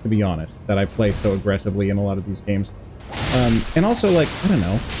 to be honest, that I play so aggressively in a lot of these games. And also, like, I don't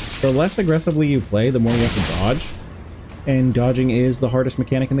know, the less aggressively you play, the more you have to dodge. And dodging is the hardest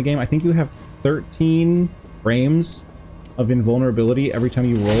mechanic in the game. I think you have 13 frames of invulnerability every time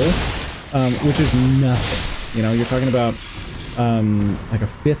you roll, which is nothing. You know, you're talking about like a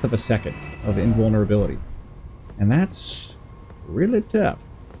fifth of a second of invulnerability. And that's really tough.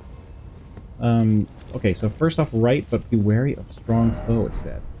 Okay, so first off, right, but be wary of strong foe, it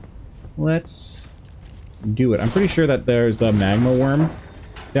said. Let's do it. I'm pretty sure that there's the magma worm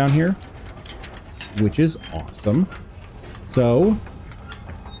down here, which is awesome. So,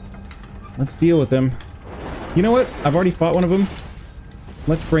 let's deal with him. You know what? I've already fought one of them.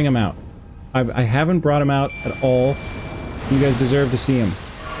 Let's bring him out. I haven't brought him out at all. You guys deserve to see him.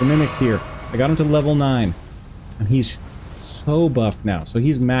 The Mimic tier. I got him to level 9. And he's so buff now. So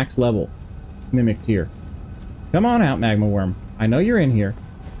he's max level. Mimic tier. Come on out, Magma Worm. I know you're in here.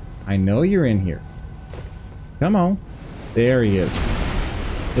 I know you're in here. Come on. There he is.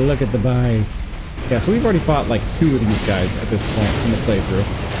 Look at the bye. Yeah, so we've already fought like 2 of these guys at this point in the playthrough.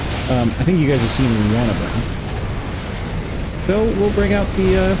 I think you guys have seen one of them. So we'll bring out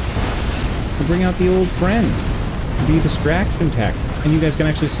the old friend, the distraction tactic, and you guys can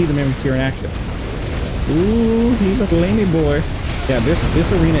actually see the mimic here in action. Ooh, he's a flamey boy. Yeah,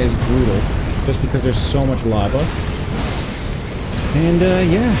 this arena is brutal, just because there's so much lava. And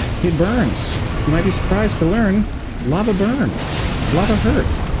yeah, it burns. You might be surprised to learn, lava burns. Lava hurt.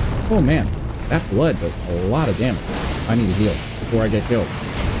 Oh man, that blood does a lot of damage. I need to heal before I get killed.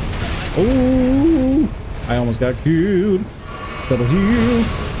 Oh, I almost got killed. Double heal.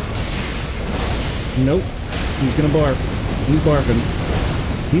 Nope. He's gonna barf. He's barfing.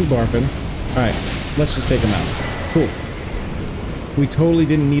 He's barfing. Alright, let's just take him out. Cool. We totally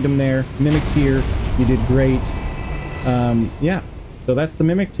didn't need him there. Mimic tier. You did great. Yeah. So that's the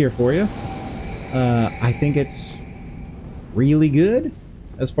Mimic tier for you. I think it's really good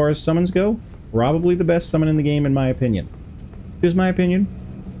as far as summons go. Probably the best summon in the game, in my opinion. Just my opinion.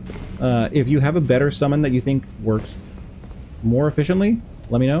 If you have a better summon that you think works more efficiently,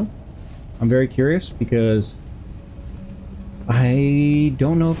 let me know. I'm very curious because I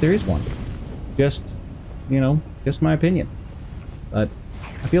don't know if there is one. Just, you know, just my opinion. But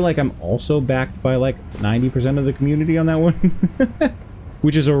I feel like I'm also backed by like 90% of the community on that one.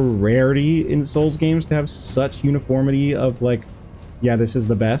 Which is a rarity in Souls games to have such uniformity of like, yeah, this is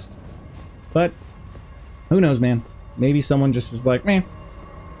the best. But who knows, man? Maybe someone just is like, man,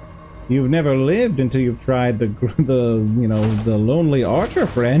 you've never lived until you've tried the you know, the lonely archer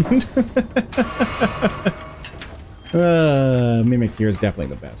friend. Mimic tier is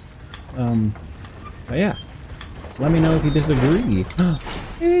definitely the best. But yeah, let me know if you disagree.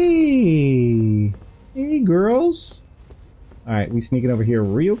 Hey girls. All right, we sneaking over here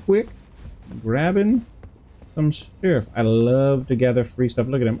real quick, grabbing some stuff. I love to gather free stuff.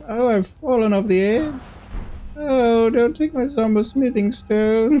 Look at him. Oh, I've fallen off the edge. Oh, don't take my somber smithing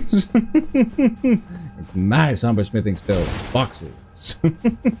stones. It's my somber smithing stone. Boxes.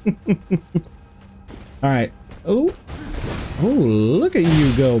 Alright. Oh, look at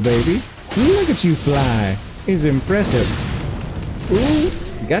you go, baby. Look at you fly. It's impressive. Ooh,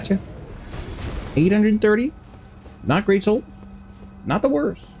 gotcha. 830. Not great soul. Not the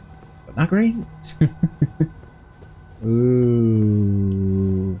worst. But not great.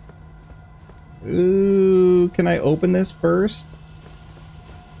 Ooh. Ooh, can I open this first?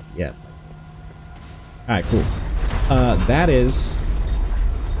 Yes. Alright, cool.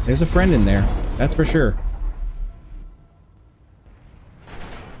 There's a friend in there. That's for sure.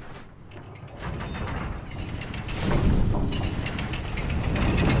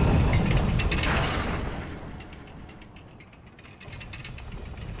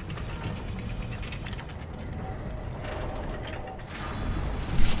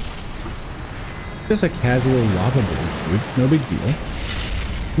 Just a casual lava bridge, dude. No big deal.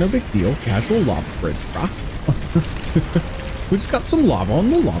 No big deal. Casual lava bridge, rock. We just got some lava on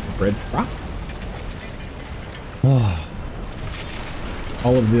the lava bridge, rock.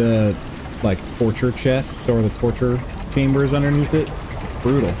 All of the, like, torture chests or the torture chambers underneath it.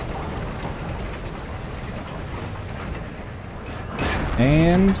 Brutal.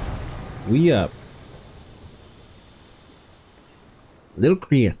 And we up. Little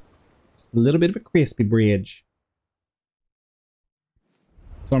crisp. A little bit of a crispy bridge.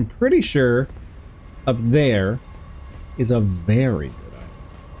 So I'm pretty sure up there is a very good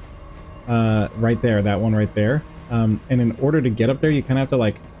item. Right there, that one right there. And in order to get up there, you kind of have to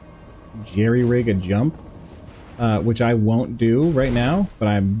like jerry-rig a jump, which I won't do right now, but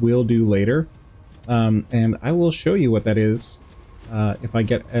I will do later. And I will show you what that is if I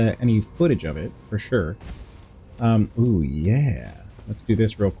get any footage of it, for sure. Ooh, yeah. Let's do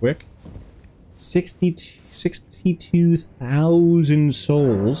this real quick. 62,000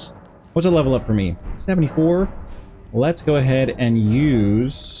 souls. What's a level up for me? 74. Let's go ahead and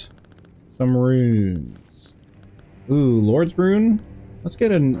use some runes. Ooh, Lord's Rune. Let's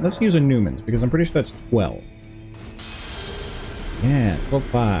use a Newman's because I'm pretty sure that's 12. Yeah,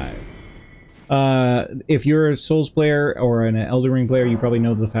 12.5. If you're a Souls player or an Elden Ring player, you probably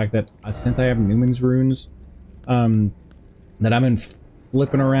know the fact that since I have Newman's runes, that I'm in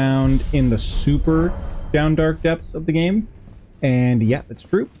flipping around in the super down dark depths of the game. And yeah, that's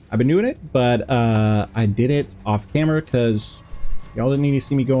true. I've been doing it, but I did it off camera because y'all didn't need to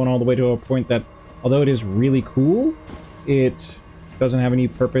see me going all the way to a point that, although it is really cool, it doesn't have any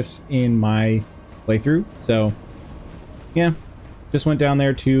purpose in my playthrough. So yeah, just went down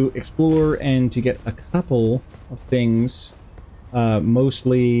there to explore and to get a couple of things.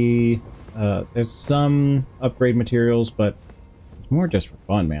 Mostly there's some upgrade materials, but more just for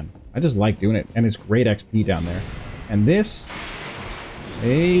fun, man. I just like doing it, and it's great XP down there. And this...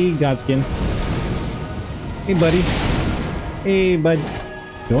 Hey, Godskin. Hey, buddy. Hey, bud.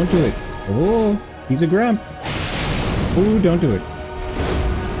 Don't do it. Oh, he's a grump. Ooh, don't do it.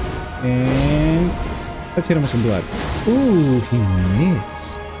 And... let's hit him with some blood. Ooh, he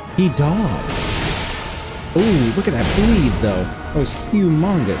missed. He dodged. Ooh, look at that bleed, though. That was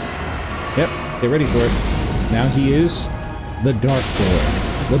humongous. Yep, get ready for it. Now he is the Dark Boy.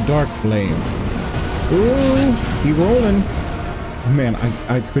 The Dark Flame. Ooh, he rolling. Man,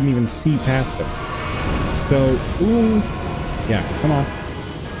 I couldn't even see past him. So, ooh. Yeah, come on.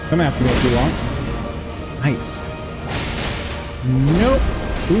 Come after me if you want. Nice. Nope.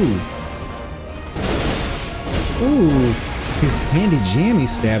 Ooh. Ooh. His handy jammy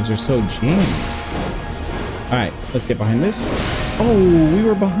stabs are so jammy. Alright, let's get behind this. Oh, we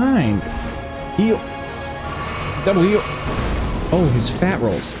were behind. Heal. Double heal. Oh, his fat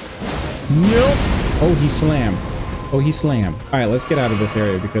rolls. Nope. Oh, he slammed. Oh, he slammed. Alright, let's get out of this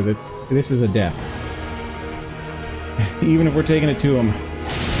area because this is a death. Even if we're taking it to him,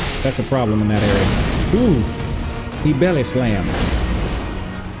 that's a problem in that area. Ooh. He belly slams.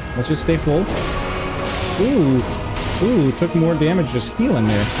 Let's just stay full. Ooh. Ooh, took more damage just healing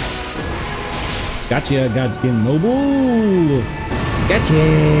there. Gotcha, Godskin Noble!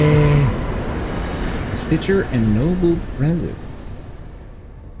 Gotcha! Stitcher and Noble Presence.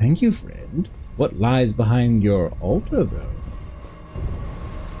 Thank you, friend. What lies behind your altar, though?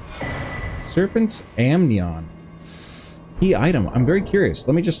 Serpent's Amnion. Key item. I'm very curious.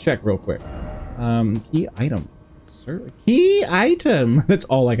 Let me just check real quick. Key item. Key item! That's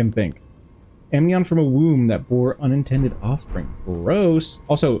all I can think. Amnion from a womb that bore unintended offspring. Gross.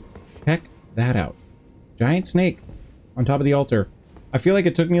 Also, check that out. Giant snake on top of the altar. I feel like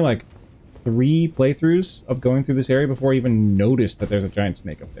it took me like 3 playthroughs of going through this area before I even noticed that there's a giant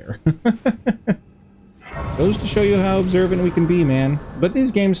snake up there. Goes to show you how observant we can be, man. But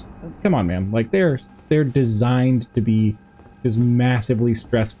these games, come on, man. Like, they're designed to be just massively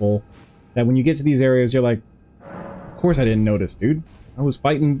stressful. That when you get to these areas, you're like, of course I didn't notice, dude. I was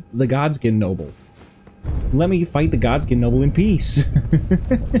fighting the Godskin Noble. Let me fight the Godskin Noble in peace.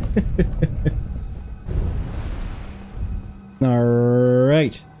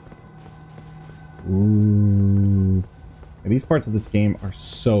 Alright. Ooh. These parts of this game are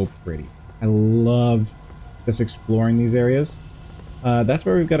so pretty. I love just exploring these areas. That's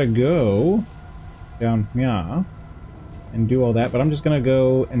where we've got to go. Down here. And do all that. But I'm just going to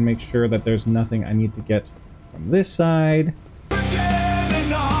go and make sure that there's nothing I need to get from this side.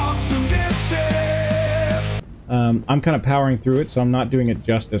 I'm kind of powering through it, so I'm not doing it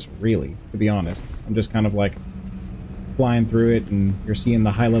justice, really, to be honest. I'm just kind of like flying through it, and you're seeing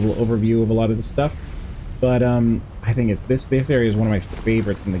the high-level overview of a lot of the stuff. But I think this area is one of my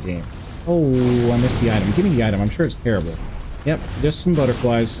favorites in the game. Oh, I missed the item. Give me the item. I'm sure it's terrible. Yep, just some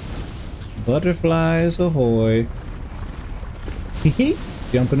butterflies. Butterflies ahoy. Hehe.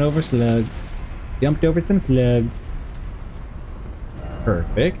 Jumping over slug. Jumped over some slug.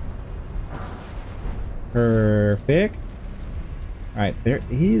 Perfect. Perfect. Alright, there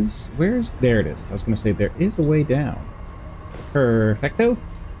is... There it is. I was going to say, there is a way down. Perfecto.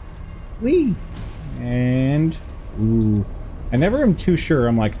 Whee! And... Ooh. I never am too sure.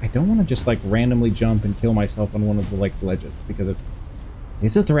 I'm like, I don't want to just, like, randomly jump and kill myself on one of the, like, ledges. Because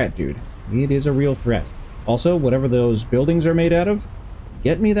it's a threat, dude. It is a real threat. Also, whatever those buildings are made out of,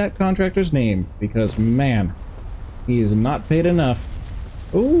 get me that contractor's name. Because, man, he is not paid enough.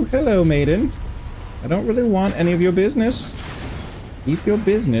 Oh, hello, maiden. I don't really want any of your business. Keep your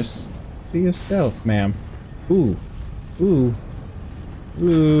business to yourself, ma'am. Ooh. Ooh.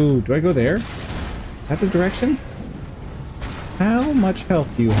 Ooh. Do I go there? Is that the direction? How much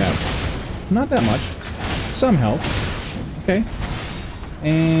health do you have? Not that much. Some health. Okay.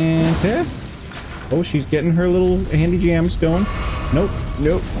 And... oh, she's getting her little handy jams going. Nope.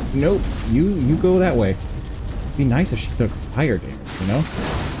 Nope. Nope. You go that way. It'd be nice if she took fire damage, you know?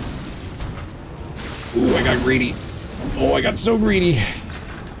 Ooh, I got greedy. Oh, I got so greedy.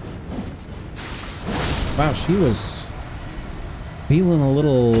 Wow, she was feeling a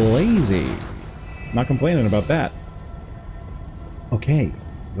little lazy. Not complaining about that. Okay,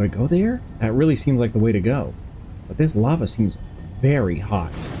 do I go there? That really seems like the way to go. But this lava seems very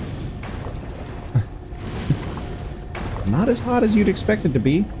hot. Not as hot as you'd expect it to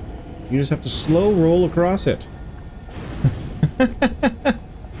be. You just have to slow roll across it.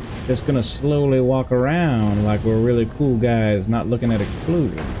 Just gonna slowly walk around like we're really cool guys, not looking at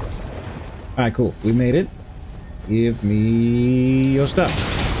explosions. Alright, cool. We made it. Give me your stuff.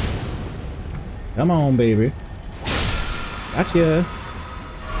 Come on, baby. Gotcha.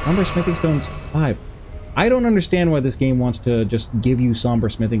 Somber smithing stones 5. I don't understand why this game wants to just give you somber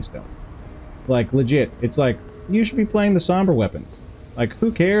smithing stones. Like, legit. It's like, you should be playing the somber weapons. Like,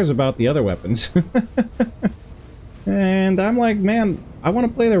 who cares about the other weapons? And I'm like, man, I want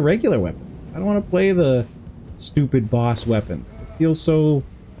to play the regular weapons. I don't want to play the stupid boss weapons. It feels so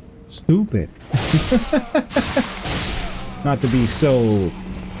stupid. Not to be so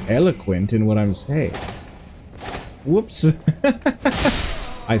eloquent in what I'm saying. Whoops.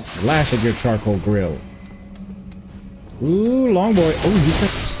 I slash at your charcoal grill. Ooh, long boy.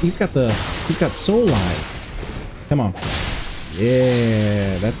 Oh, he's got soul eyes. Come on.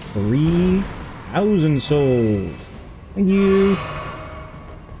 Yeah, that's 3,000 souls. Thank you.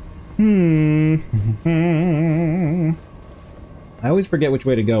 I always forget which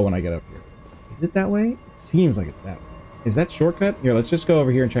way to go when I get up here. Is it that way? It seems like it's that way. Is that shortcut? Here, let's just go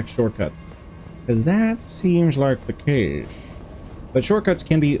over here and check shortcuts. Because that seems like the case. But shortcuts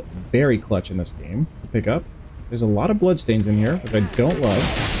can be very clutch in this game to pick up. There's a lot of bloodstains in here, which I don't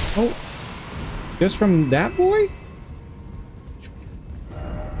love. Oh, just from that boy?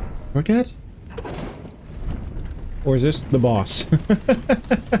 Shortcut? Or is this the boss?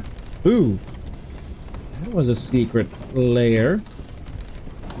 Ooh. That was a secret lair.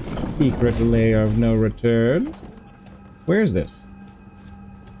 Secret lair of no return. Where is this?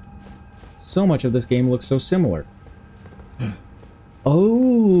 So much of this game looks so similar.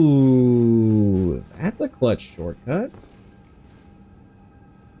 Oh, that's a clutch shortcut.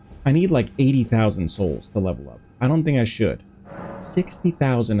 I need like 80,000 souls to level up. I don't think I should.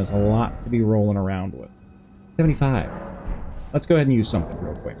 60,000 is a lot to be rolling around with. 75. Let's go ahead and use something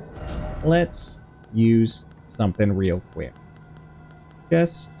real quick. Let's use something real quick.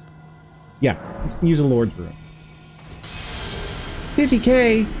 Just... yeah, let's use a Lord's Rune.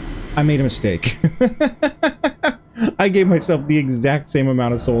 50k! I made a mistake. I gave myself the exact same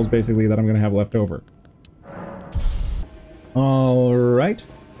amount of souls, basically, that I'm going to have left over. Alright.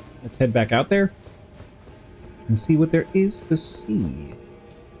 Let's head back out there and see what there is to see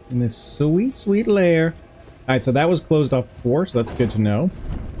in this sweet, sweet lair. Alright, so that was closed off before, so that's good to know.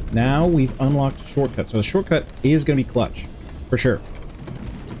 Now we've unlocked a shortcut. So the shortcut is going to be clutch, for sure.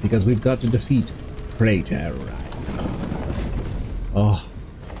 Because we've got to defeat Praetor Rykard. Oh,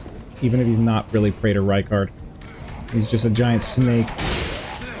 even if he's not really Praetor Rykard. He's just a giant snake.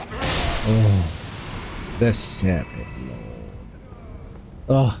 Oh, the Serpent Lord.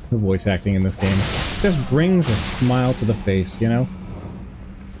 Oh, the voice acting in this game just brings a smile to the face, you know?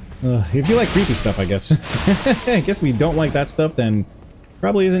 If you like creepy stuff, I guess. I guess if you don't like that stuff, then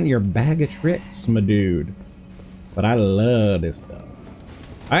probably isn't your bag of tricks, my dude. But I love this stuff.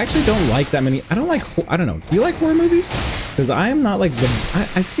 I actually don't like that many... I don't know. Do you like horror movies? Because I am not like the...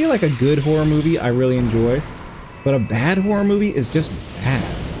 I feel like a good horror movie I really enjoy. But a bad horror movie is just bad.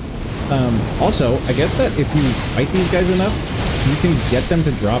 Also, I guess that if you fight these guys enough, you can get them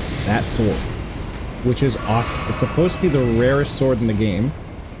to drop that sword. Which is awesome. It's supposed to be the rarest sword in the game.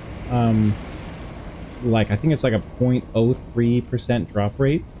 Like, I think it's like a 0.03% drop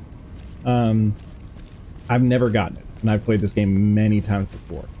rate. I've never gotten it. And I've played this game many times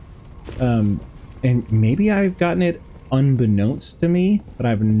before. And maybe I've gotten it unbeknownst to me, but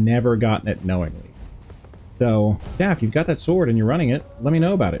I've never gotten it knowingly. So, yeah, if you've got that sword and you're running it, let me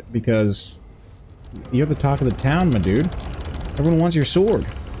know about it, because you're the talk of the town, my dude. Everyone wants your sword.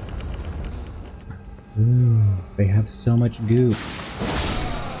 Ooh, they have so much goop.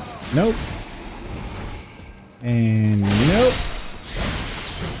 Nope. And nope.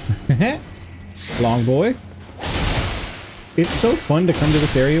 Long boy. It's so fun to come to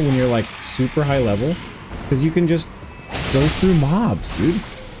this area when you're like super high level, because you can just go through mobs, dude.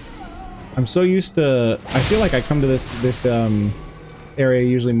 I'm so used to... I feel like I come to this area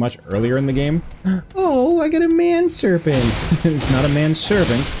usually much earlier in the game. Oh, I got a man serpent. It's not a man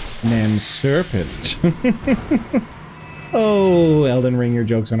servant, man serpent. Oh, Elden Ring, your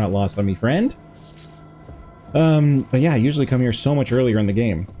jokes are not lost on me, friend. But yeah, I usually come here so much earlier in the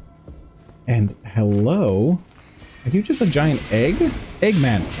game. And hello? Are you just a giant egg?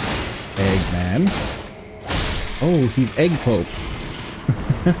 Eggman. Eggman. Oh, he's Egg Pope.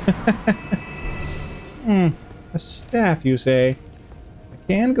 A staff, you say? I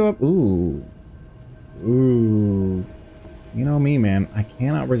can go up... Ooh. Ooh. You know me, man. I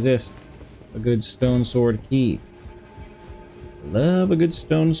cannot resist a good stone sword key. Love a good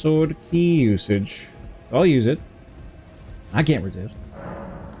stone sword key usage. I'll use it. I can't resist.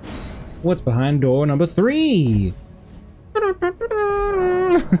 What's behind door number 3?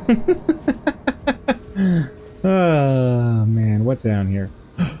 Oh man, what's down here?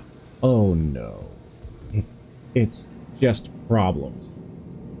 Oh no. It's just problems.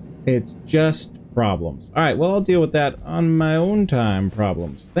 It's just problems. Alright, well, I'll deal with that on my own time,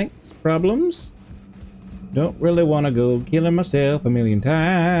 problems. Thanks, problems. Don't really want to go killing myself a million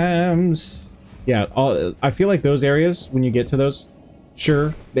times. Yeah, I feel like those areas, when you get to those,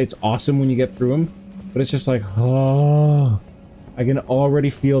 sure, it's awesome when you get through them, but it's just like, oh, I can already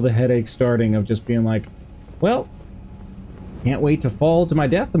feel the headache starting of just being like, well, can't wait to fall to my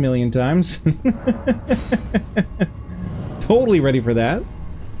death a million times. Totally ready for that.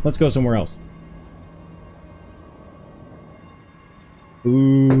 Let's go somewhere else.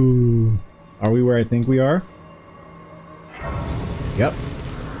 Ooh. Are we where I think we are? Yep.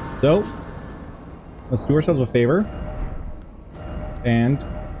 So, let's do ourselves a favor and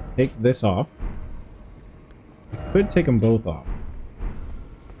take this off. I could take them both off.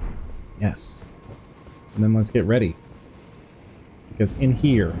 Yes. And then let's get ready. Because in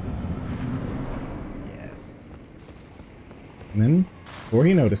here... Yes. And then, before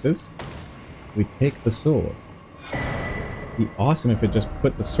he notices, we take the sword. It'd be awesome if it just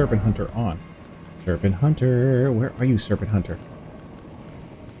put the Serpent Hunter on. Serpent Hunter! Where are you, Serpent Hunter?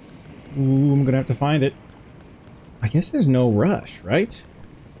 Ooh, I'm gonna have to find it. I guess there's no rush, right?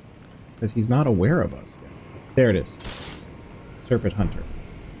 Because he's not aware of us yet. There it is. Serpent Hunter.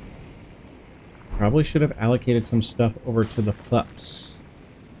 Probably should have allocated some stuff over to the Thups.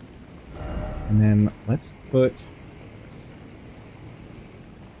 And then let's put...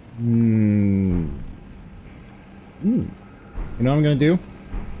 You know what I'm gonna do?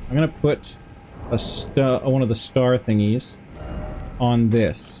 I'm gonna put one of the star thingies on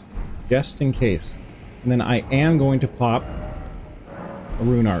this, just in case. And then I am going to pop a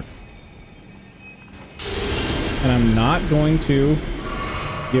rune arc. And I'm not going to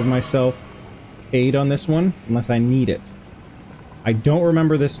give myself aid on this one unless I need it. I don't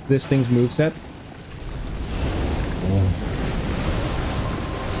remember this thing's movesets.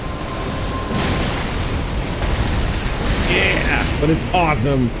 Yeah, but it's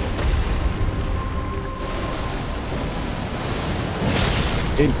awesome.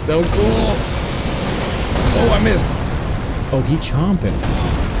 It's so cool. Oh, I missed. Oh, he chomping.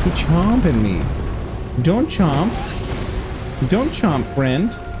 He chomping me. Don't chomp. Don't chomp,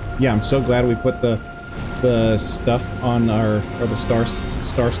 friend. Yeah, I'm so glad we put the stuff on our, or the star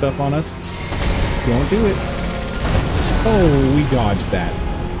stuff on us. Don't do it. Oh, we dodged that.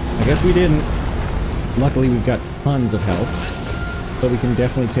 I guess we didn't. Luckily, we've got tons of health, so we can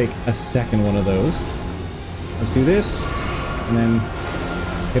definitely take a second one of those. Let's do this, and then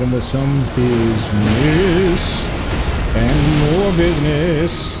hit him with some business and more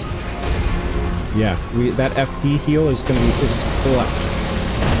business. Yeah, that FP heal is gonna be clutch.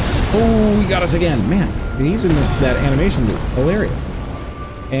 Oh, he got us again. Man, he's in that animation loop. Hilarious.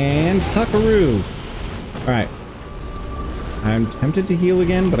 And Puckaroo. Alright. I'm tempted to heal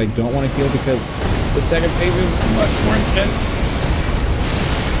again, but I don't want to heal because the second phase is much more intense.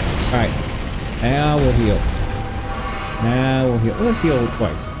 Alright. Now we'll heal. Now we'll heal. Let's heal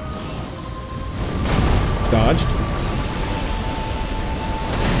twice. Dodged.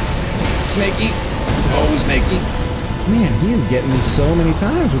 Snaky. Oh, Snaky. Man, he is getting me so many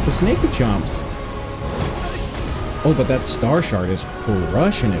times with the Snaky chomps. Oh, but that Star Shard is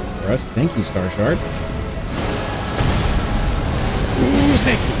crushing it for us. Thank you, Star Shard. Ooh,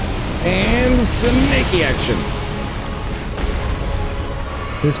 Snaky. And Snaky action.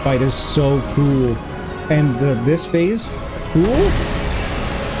 This fight is so cool. And this phase, cool?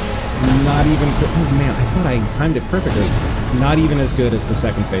 Not even... Oh, man, I thought I timed it perfectly. Not even as good as the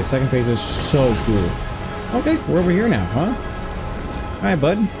second phase. Second phase is so cool. Okay, we're over here now, huh? Alright,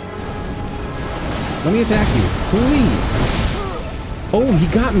 bud. Let me attack you, please. Oh, he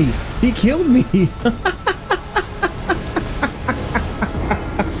got me. He killed me.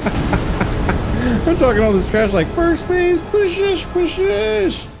 I'm talking all this trash like, first phase, push-ish,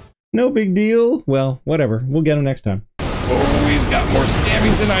 push-ish. No big deal. Well, whatever. We'll get him next time. Oh, he's got more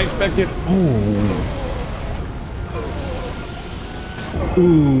scammies than I expected. Oh.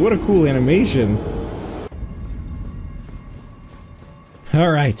 Ooh, what a cool animation.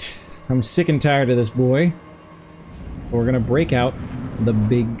 Alright. I'm sick and tired of this boy. So we're gonna break out the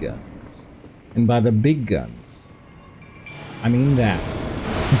big guns. And by the big guns, I mean that.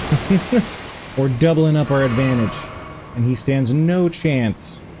 We're doubling up our advantage. And he stands no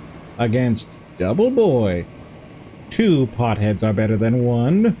chance against Double Boy. 2 potheads are better than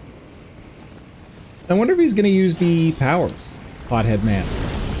 1. I wonder if he's gonna use the powers. Pothead man.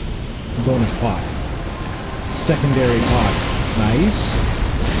 Bonus pot. Secondary pot. Nice.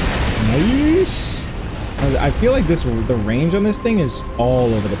 Nice. I feel like the range on this thing is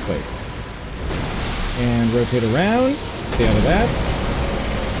all over the place. And rotate around. Stay out of that.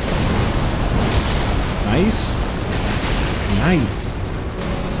 Nice. Nice.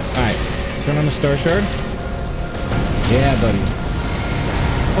 Alright, let's turn on the Star Shard. Yeah, buddy.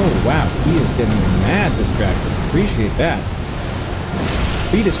 Oh, wow. He is getting mad distracted. Appreciate that.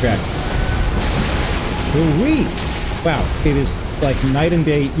 Be distracted. Sweet. Wow, it is like night and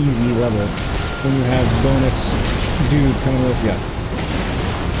day easy level when you have bonus dude coming with you.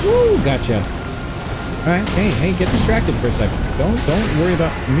 Woo, gotcha. Alright, hey, get distracted for a second. Don't worry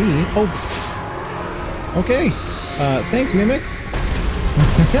about me. Oh, pfft. Okay. Thanks, Mimic.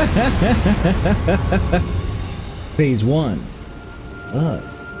 Phase 1.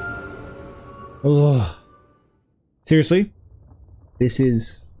 Ugh. Seriously? This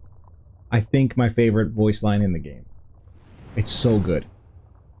is, I think, my favorite voice line in the game. It's so good.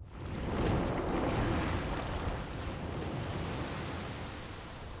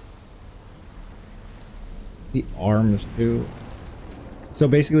 The arms, too. So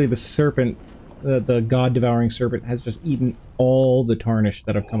basically the serpent, the god-devouring serpent, has just eaten all the tarnish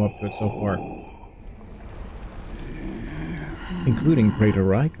that have come up to it so far. Including Praetor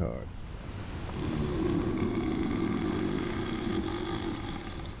Rykard.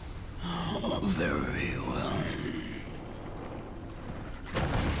 Very well.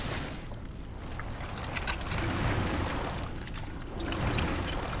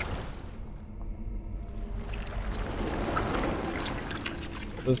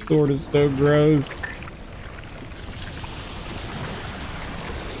 The sword is so gross.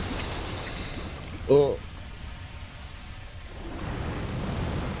 Oh.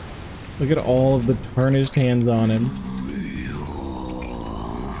 Look at all of the tarnished hands on him.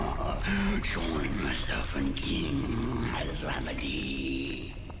 Join myself and King as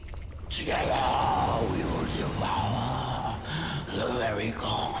remedy. Together we will devour the very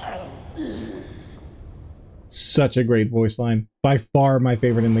god. Such a great voice line. By far my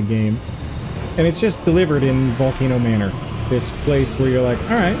favorite in the game. And it's just delivered in Volcano Manor. This place where you're like,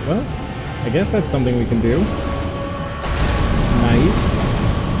 alright, well, I guess that's something we can do. Nice.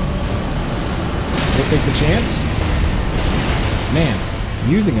 We'll take the chance. Man,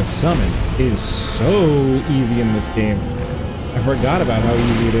 using a summon is so easy in this game. I forgot about how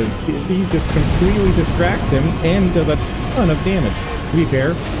easy it is. He just completely distracts him and does a ton of damage. To be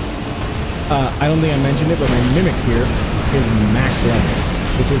fair, I don't think I mentioned it, but my Mimic here is max level,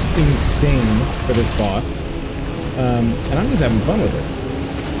 which is insane for this boss. And I'm just having fun with it.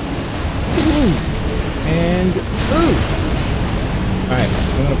 Ooh. And ooh! Alright,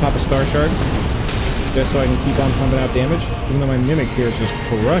 I'm gonna pop a Star Shard, just so I can keep on pumping out damage, even though my Mimic here is just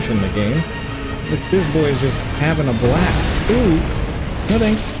crushing the game. Look, this boy is just having a blast. Ooh! No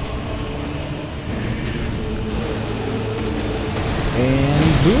thanks. And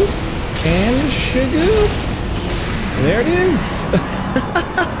boop! And shagoop! There it is!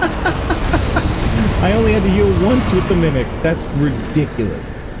 I only had to heal once with the Mimic. That's ridiculous.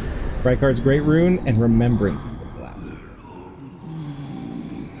 Rykard's Great Rune and Remembrance.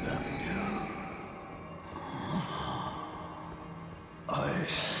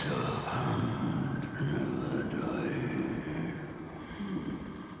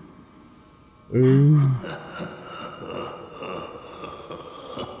 Ooh.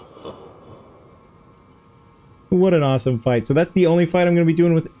 What an awesome fight. So that's the only fight I'm going to be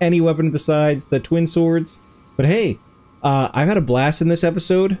doing with any weapon besides the twin swords. But hey, I've had a blast in this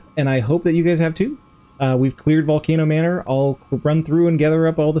episode, and I hope that you guys have too. We've cleared Volcano Manor. I'll run through and gather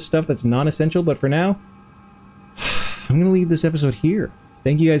up all the stuff that's non-essential, but for now, I'm going to leave this episode here.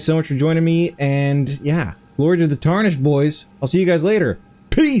 Thank you guys so much for joining me, and yeah, glory to the Tarnished, boys. I'll see you guys later.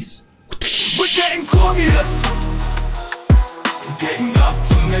 Peace! We're getting glorious. We're getting up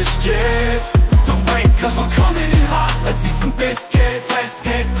to mischief. Don't wait, cause we're coming in hot. Let's see some biscuits. Let's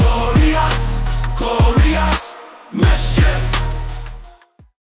get glorious. Glorious. Mischief.